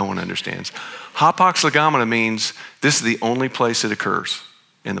word that no one understands? Hapax legomena means this is the only place it occurs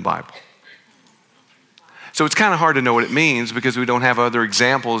in the Bible. So it's kind of hard to know what it means because we don't have other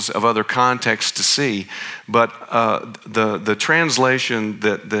examples of other contexts to see. But the translation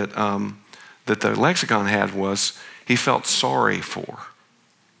that the lexicon had was he felt sorry for.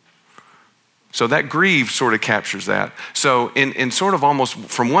 So that grieve sort of captures that. So in sort of almost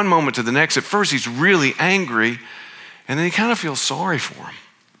from one moment to the next, at first he's really angry, and then he kind of feels sorry for them,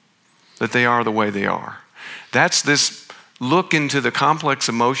 that they are the way they are. That's this look into the complex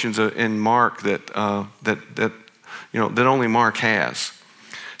emotions in Mark that only Mark has.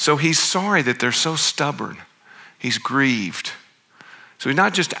 So he's sorry that they're so stubborn. He's grieved. So he's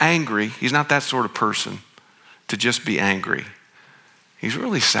not just angry. He's not that sort of person to just be angry. He's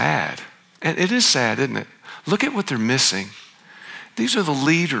really sad. And it is sad, isn't it? Look at what they're missing. These are the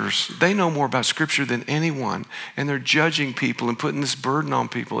leaders. They know more about Scripture than anyone. And they're judging people and putting this burden on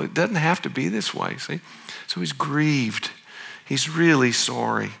people. It doesn't have to be this way, see? So he's grieved. He's really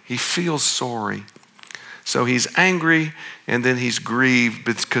sorry. He feels sorry. So he's angry and then he's grieved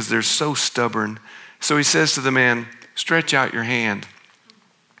because they're so stubborn. So he says to the man, stretch out your hand.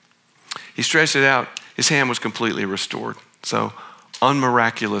 He stretched it out. His hand was completely restored. So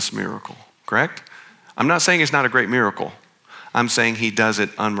unmiraculous miracle. Correct? I'm not saying it's not a great miracle. I'm saying he does it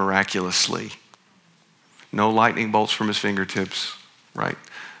unmiraculously. No lightning bolts from his fingertips, right?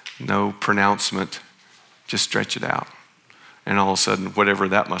 No pronouncement. Just stretch it out. And all of a sudden, whatever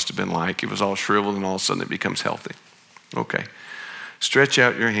that must have been like, it was all shriveled and all of a sudden it becomes healthy. Okay. Stretch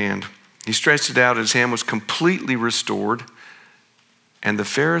out your hand. He stretched it out. His hand was completely restored. And the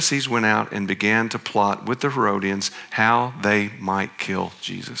Pharisees went out and began to plot with the Herodians how they might kill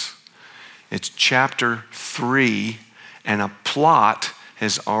Jesus. It's chapter 3, and a plot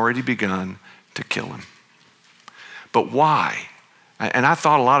has already begun to kill him. But why? And I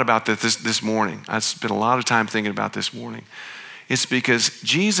thought a lot about this morning. I spent a lot of time thinking about this morning. It's because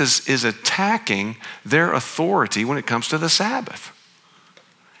Jesus is attacking their authority when it comes to the Sabbath.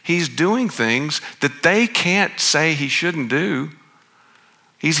 He's doing things that they can't say he shouldn't do.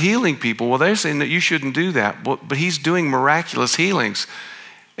 He's healing people. Well, they're saying that you shouldn't do that, but he's doing miraculous healings.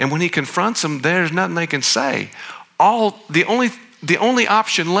 And when he confronts them, there's nothing they can say. The only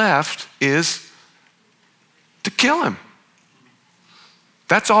option left is to kill him.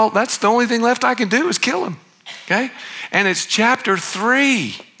 That's the only thing left I can do is kill him. Okay? And it's chapter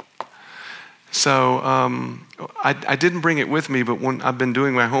 3. So I didn't bring it with me, but when I've been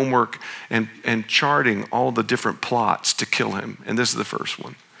doing my homework and charting all the different plots to kill him, and this is the first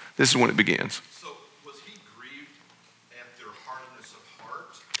one. This is when it begins. So was he grieved at their hardness of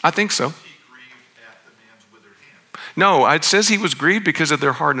heart? I think so. Was he grieved at the man's withered hand? No, it says he was grieved because of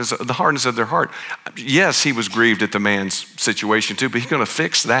the hardness of their heart. Yes, he was grieved at the man's situation too, but he's going to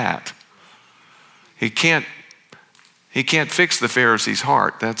fix that. He can't fix the Pharisee's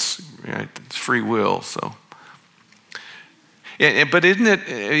heart. That's it's free will. So, but isn't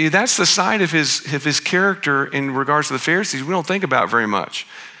it? That's the side of his character in regards to the Pharisees we don't think about very much.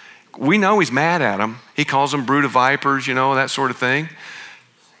 We know he's mad at them. He calls them brood of vipers, that sort of thing.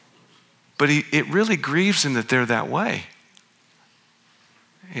 But it really grieves him that they're that way.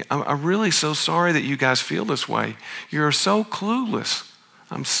 I'm really so sorry that you guys feel this way. You're so clueless.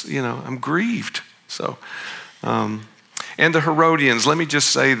 I'm grieved. So. And the Herodians, let me just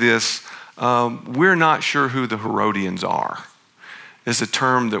say this. We're not sure who the Herodians are. It's a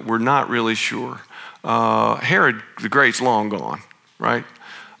term that we're not really sure. Herod the Great's long gone, right?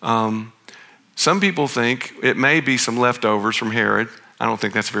 Some people think it may be some leftovers from Herod. I don't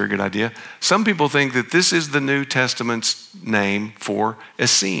think that's a very good idea. Some people think that this is the New Testament's name for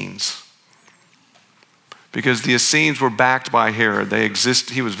Essenes. Because the Essenes were backed by Herod.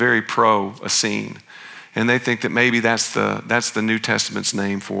 He was very pro-Essene. And they think that maybe that's the New Testament's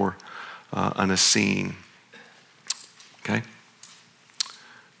name for an Essene. Okay?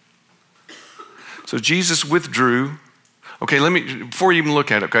 So Jesus withdrew. Okay, before you even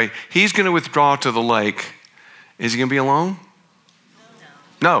look at it, okay? He's going to withdraw to the lake. Is he going to be alone?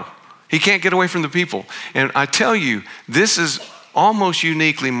 No. He can't get away from the people. And I tell you, this is almost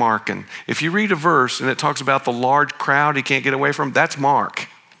uniquely Markan. If you read a verse and it talks about the large crowd he can't get away from, that's Mark.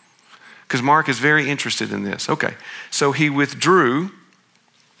 Because Mark is very interested in this. Okay, so he withdrew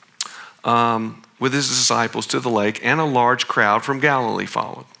with his disciples to the lake, and a large crowd from Galilee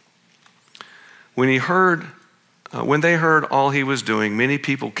followed. When they heard all he was doing, many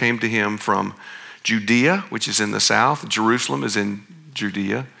people came to him from Judea, which is in the south. Jerusalem is in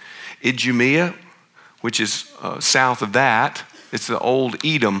Judea. Idumea, which is south of that. It's the old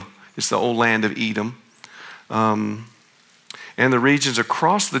Edom. It's the old land of Edom. And the regions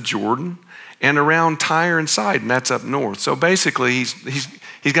across the Jordan and around Tyre and Sidon, that's up north. So basically, he's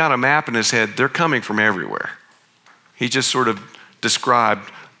got a map in his head. They're coming from everywhere. He just sort of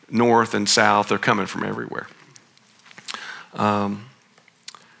described north and south. They're coming from everywhere.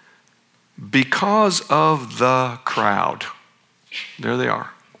 Because of the crowd, there they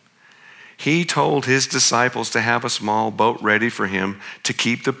are. He told his disciples to have a small boat ready for him to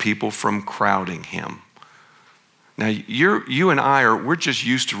keep the people from crowding him. Now, you and we're just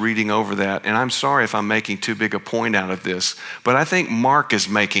used to reading over that, and I'm sorry if I'm making too big a point out of this, but I think Mark is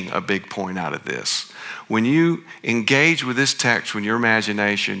making a big point out of this. When you engage with this text, with your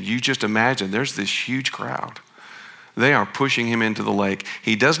imagination, you just imagine there's this huge crowd. They are pushing him into the lake.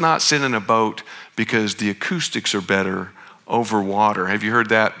 He does not sit in a boat because the acoustics are better over water. Have you heard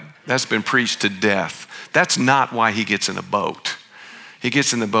that? That's been preached to death. That's not why he gets in a boat. He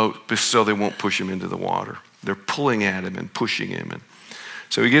gets in the boat so they won't push him into the water. They're pulling at him and pushing him. And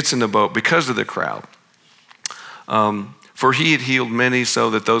so he gets in the boat because of the crowd. For he had healed many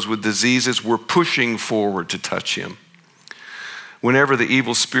so that those with diseases were pushing forward to touch him. Whenever the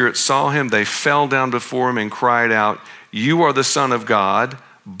evil spirits saw him, they fell down before him and cried out, "You are the Son of God."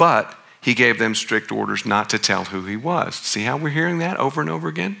 But he gave them strict orders not to tell who he was. See how we're hearing that over and over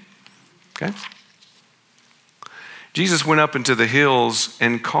again? Okay. Jesus went up into the hills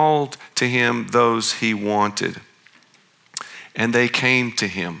and called to him those he wanted. And they came to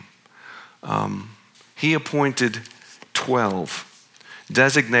him. He appointed 12,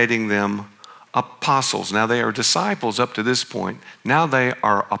 designating them apostles. Now they are disciples up to this point. Now they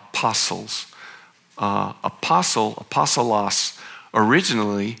are apostles. Apostolos,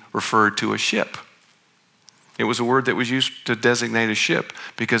 originally referred to a ship. It was a word that was used to designate a ship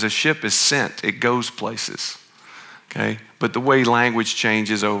because a ship is sent. It goes places. Okay, but the way language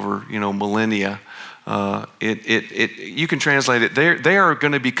changes over millennia, you can translate it. They are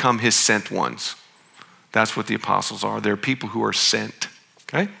going to become his sent ones. That's what the apostles are. They're people who are sent.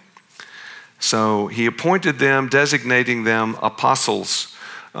 Okay, so he appointed them, designating them apostles,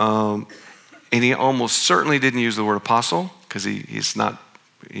 and he almost certainly didn't use the word apostle because he's not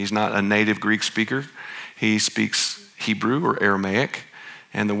He's not a native Greek speaker. He speaks Hebrew or Aramaic.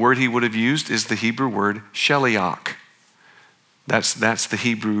 And the word he would have used is the Hebrew word sheliach. That's the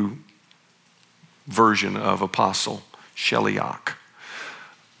Hebrew version of apostle, sheliach.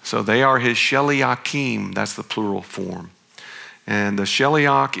 So they are his sheliachim. That's the plural form. And the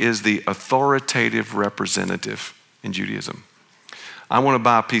sheliach is the authoritative representative in Judaism. I want to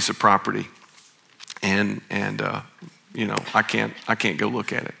buy a piece of property, and I can't go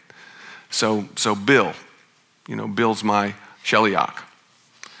look at it. So Bill, Bill's my sheliach.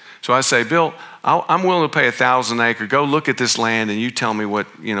 So I say, Bill, I'm willing to pay 1,000 acre. Go look at this land, and you tell me what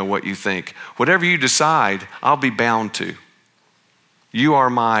you think. Whatever you decide, I'll be bound to. You are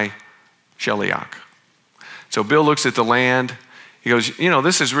my sheliach. So Bill looks at the land. He goes,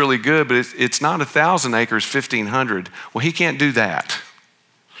 this is really good, but it's not 1,000 acres, 1,500. Well, he can't do that.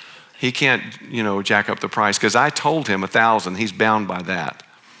 He can't, jack up the price because I told him 1,000. He's bound by that.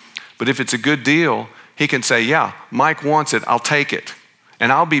 But if it's a good deal, he can say, yeah, Mike wants it. I'll take it.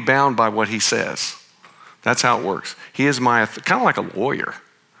 And I'll be bound by what he says. That's how it works. He is kind of like a lawyer.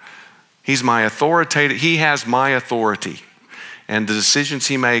 He's my authoritative. He has my authority. And the decisions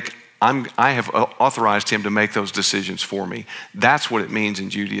he makes, I have authorized him to make those decisions for me. That's what it means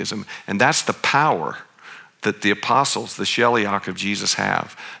in Judaism. And that's the power that the apostles, the sheliach of Jesus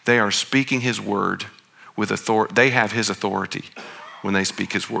have. They are speaking his word with authority. They have his authority when they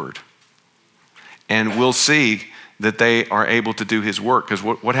speak his word. And we'll see that they are able to do his work, because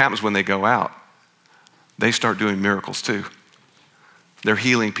what happens when they go out? They start doing miracles too. They're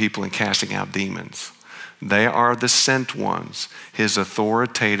healing people and casting out demons. They are the sent ones, his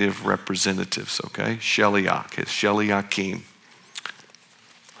authoritative representatives, okay? Sheliach, his sheliachim.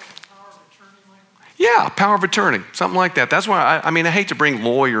 Yeah, power of attorney, something like that. That's why I hate to bring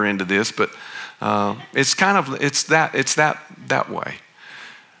lawyer into this, but it's that way.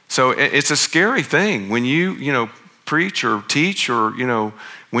 So it's a scary thing when you preach or teach or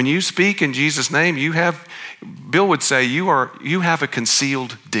when you speak in Jesus' name. Bill would say you have a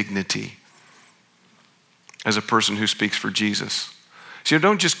concealed dignity as a person who speaks for Jesus. So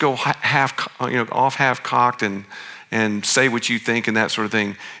don't just go half-cocked and say what you think and that sort of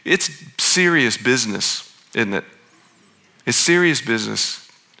thing. It's serious business, isn't it? It's serious business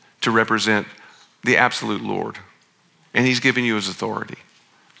to represent the absolute Lord. And he's given you his authority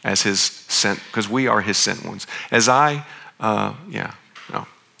as his sent, because we are his sent ones. As the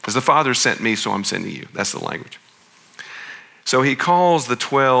Father sent me, so I'm sending you. That's the language. So he calls the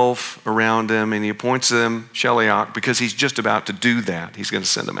 12 around him and he appoints them sheliach because he's just about to do that. He's going to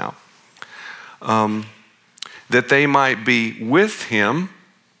send them out. That they might be with him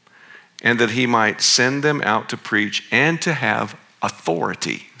and that he might send them out to preach and to have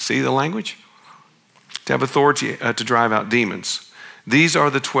authority. See the language? To have authority to drive out demons. These are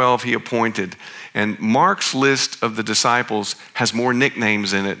the 12 he appointed. And Mark's list of the disciples has more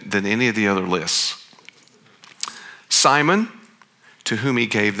nicknames in it than any of the other lists. Simon, to whom he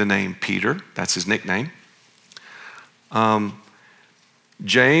gave the name Peter. That's his nickname.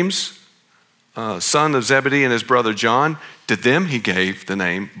 James, son of Zebedee, and his brother John. To them he gave the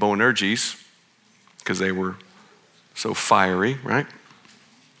name Boanerges because they were so fiery, right?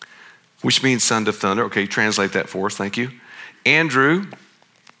 Which means son of thunder. Okay, translate that for us. Thank you. Andrew,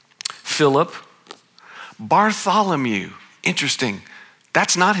 Philip, Bartholomew. Interesting.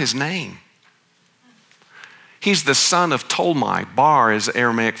 That's not his name. He's the son of Ptolemy. Bar is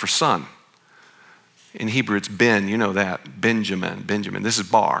Aramaic for son. In Hebrew, it's Ben. You know that. Benjamin. This is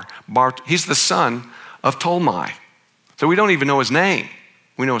Bar. He's the son of Ptolemy. So we don't even know his name.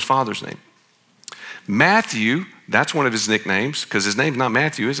 We know his father's name. Matthew, that's one of his nicknames, because his name's not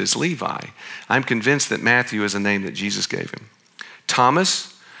Matthew, it's Levi. I'm convinced that Matthew is a name that Jesus gave him.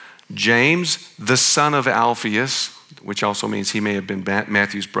 Thomas, James, the son of Alphaeus, which also means he may have been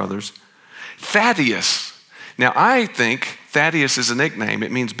Matthew's brothers. Thaddeus. Now, I think Thaddeus is a nickname.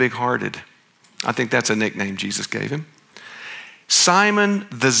 It means big-hearted. I think that's a nickname Jesus gave him. Simon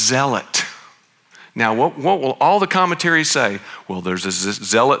the Zealot. Now, what will all the commentaries say? Well, there's a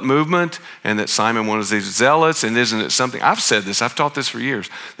zealot movement, and that Simon was these zealots, and isn't it something? I've said this, I've taught this for years,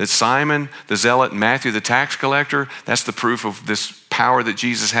 that Simon the Zealot and Matthew the tax collector, that's the proof of this power that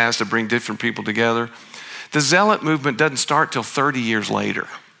Jesus has to bring different people together. The zealot movement doesn't start till 30 years later.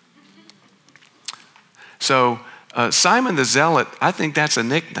 So Simon the Zealot, I think that's a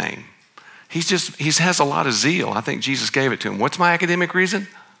nickname. He has a lot of zeal. I think Jesus gave it to him. What's my academic reason?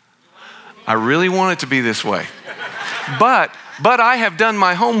 I really want it to be this way. But I have done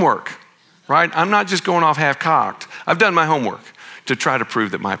my homework, right? I'm not just going off half-cocked. I've done my homework to try to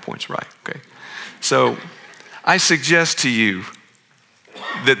prove that my point's right, okay? So I suggest to you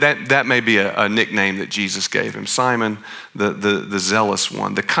that may be a nickname that Jesus gave him. Simon, the zealous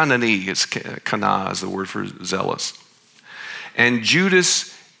one. The Kanani, kana is the word for zealous. And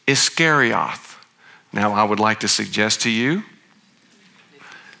Judas Iscariot. Now, I would like to suggest to you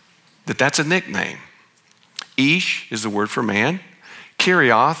that that's a nickname. Ish is the word for man.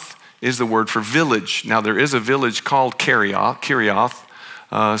 Kerioth is the word for village. Now, there is a village called Kerioth.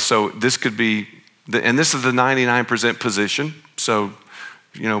 So this could be, and this is the 99% position. So,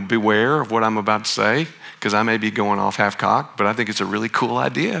 beware of what I'm about to say, because I may be going off half-cocked, but I think it's a really cool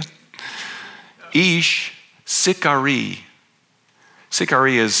idea. Ish, Sikari.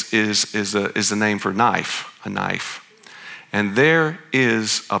 Sikari is the name for knife, a knife. And there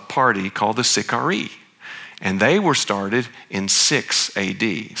is a party called the Sikari. And they were started in 6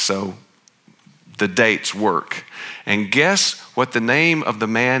 AD. So the dates work. And guess what the name of the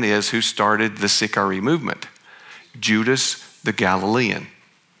man is who started the Sikari movement? Judas the Galilean.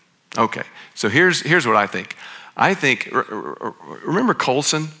 Okay, so here's what I think. I think, remember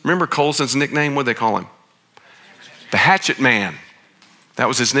Colson? Remember Colson's nickname? What did they call him? The Hatchet Man. That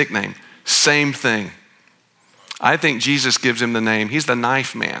was his nickname. Same thing. I think Jesus gives him the name. He's the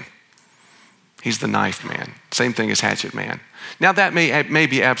Knife Man. He's the Knife Man. Same thing as Hatchet Man. Now that may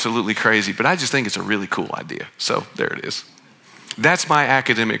be absolutely crazy, but I just think it's a really cool idea. So there it is. That's my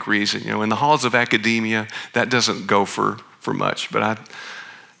academic reason. In the halls of academia, that doesn't go for much.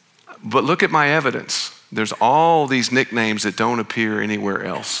 But look at my evidence. There's all these nicknames that don't appear anywhere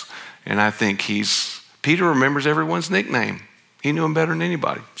else. And I think Peter remembers everyone's nickname. He knew him better than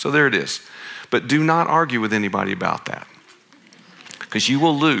anybody. So there it is. But do not argue with anybody about that, because you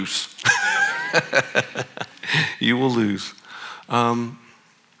will lose. You will lose.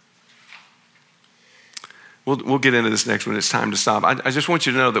 We'll get into this next when it's time to stop. I just want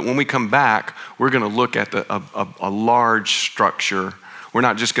you to know that when we come back, we're going to look at a large structure. We're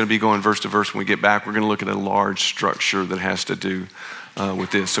not just going to be going verse to verse when we get back. We're going to look at a large structure that has to do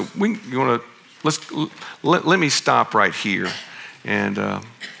with this. So let me stop right here, and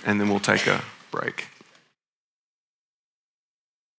then we'll take a break.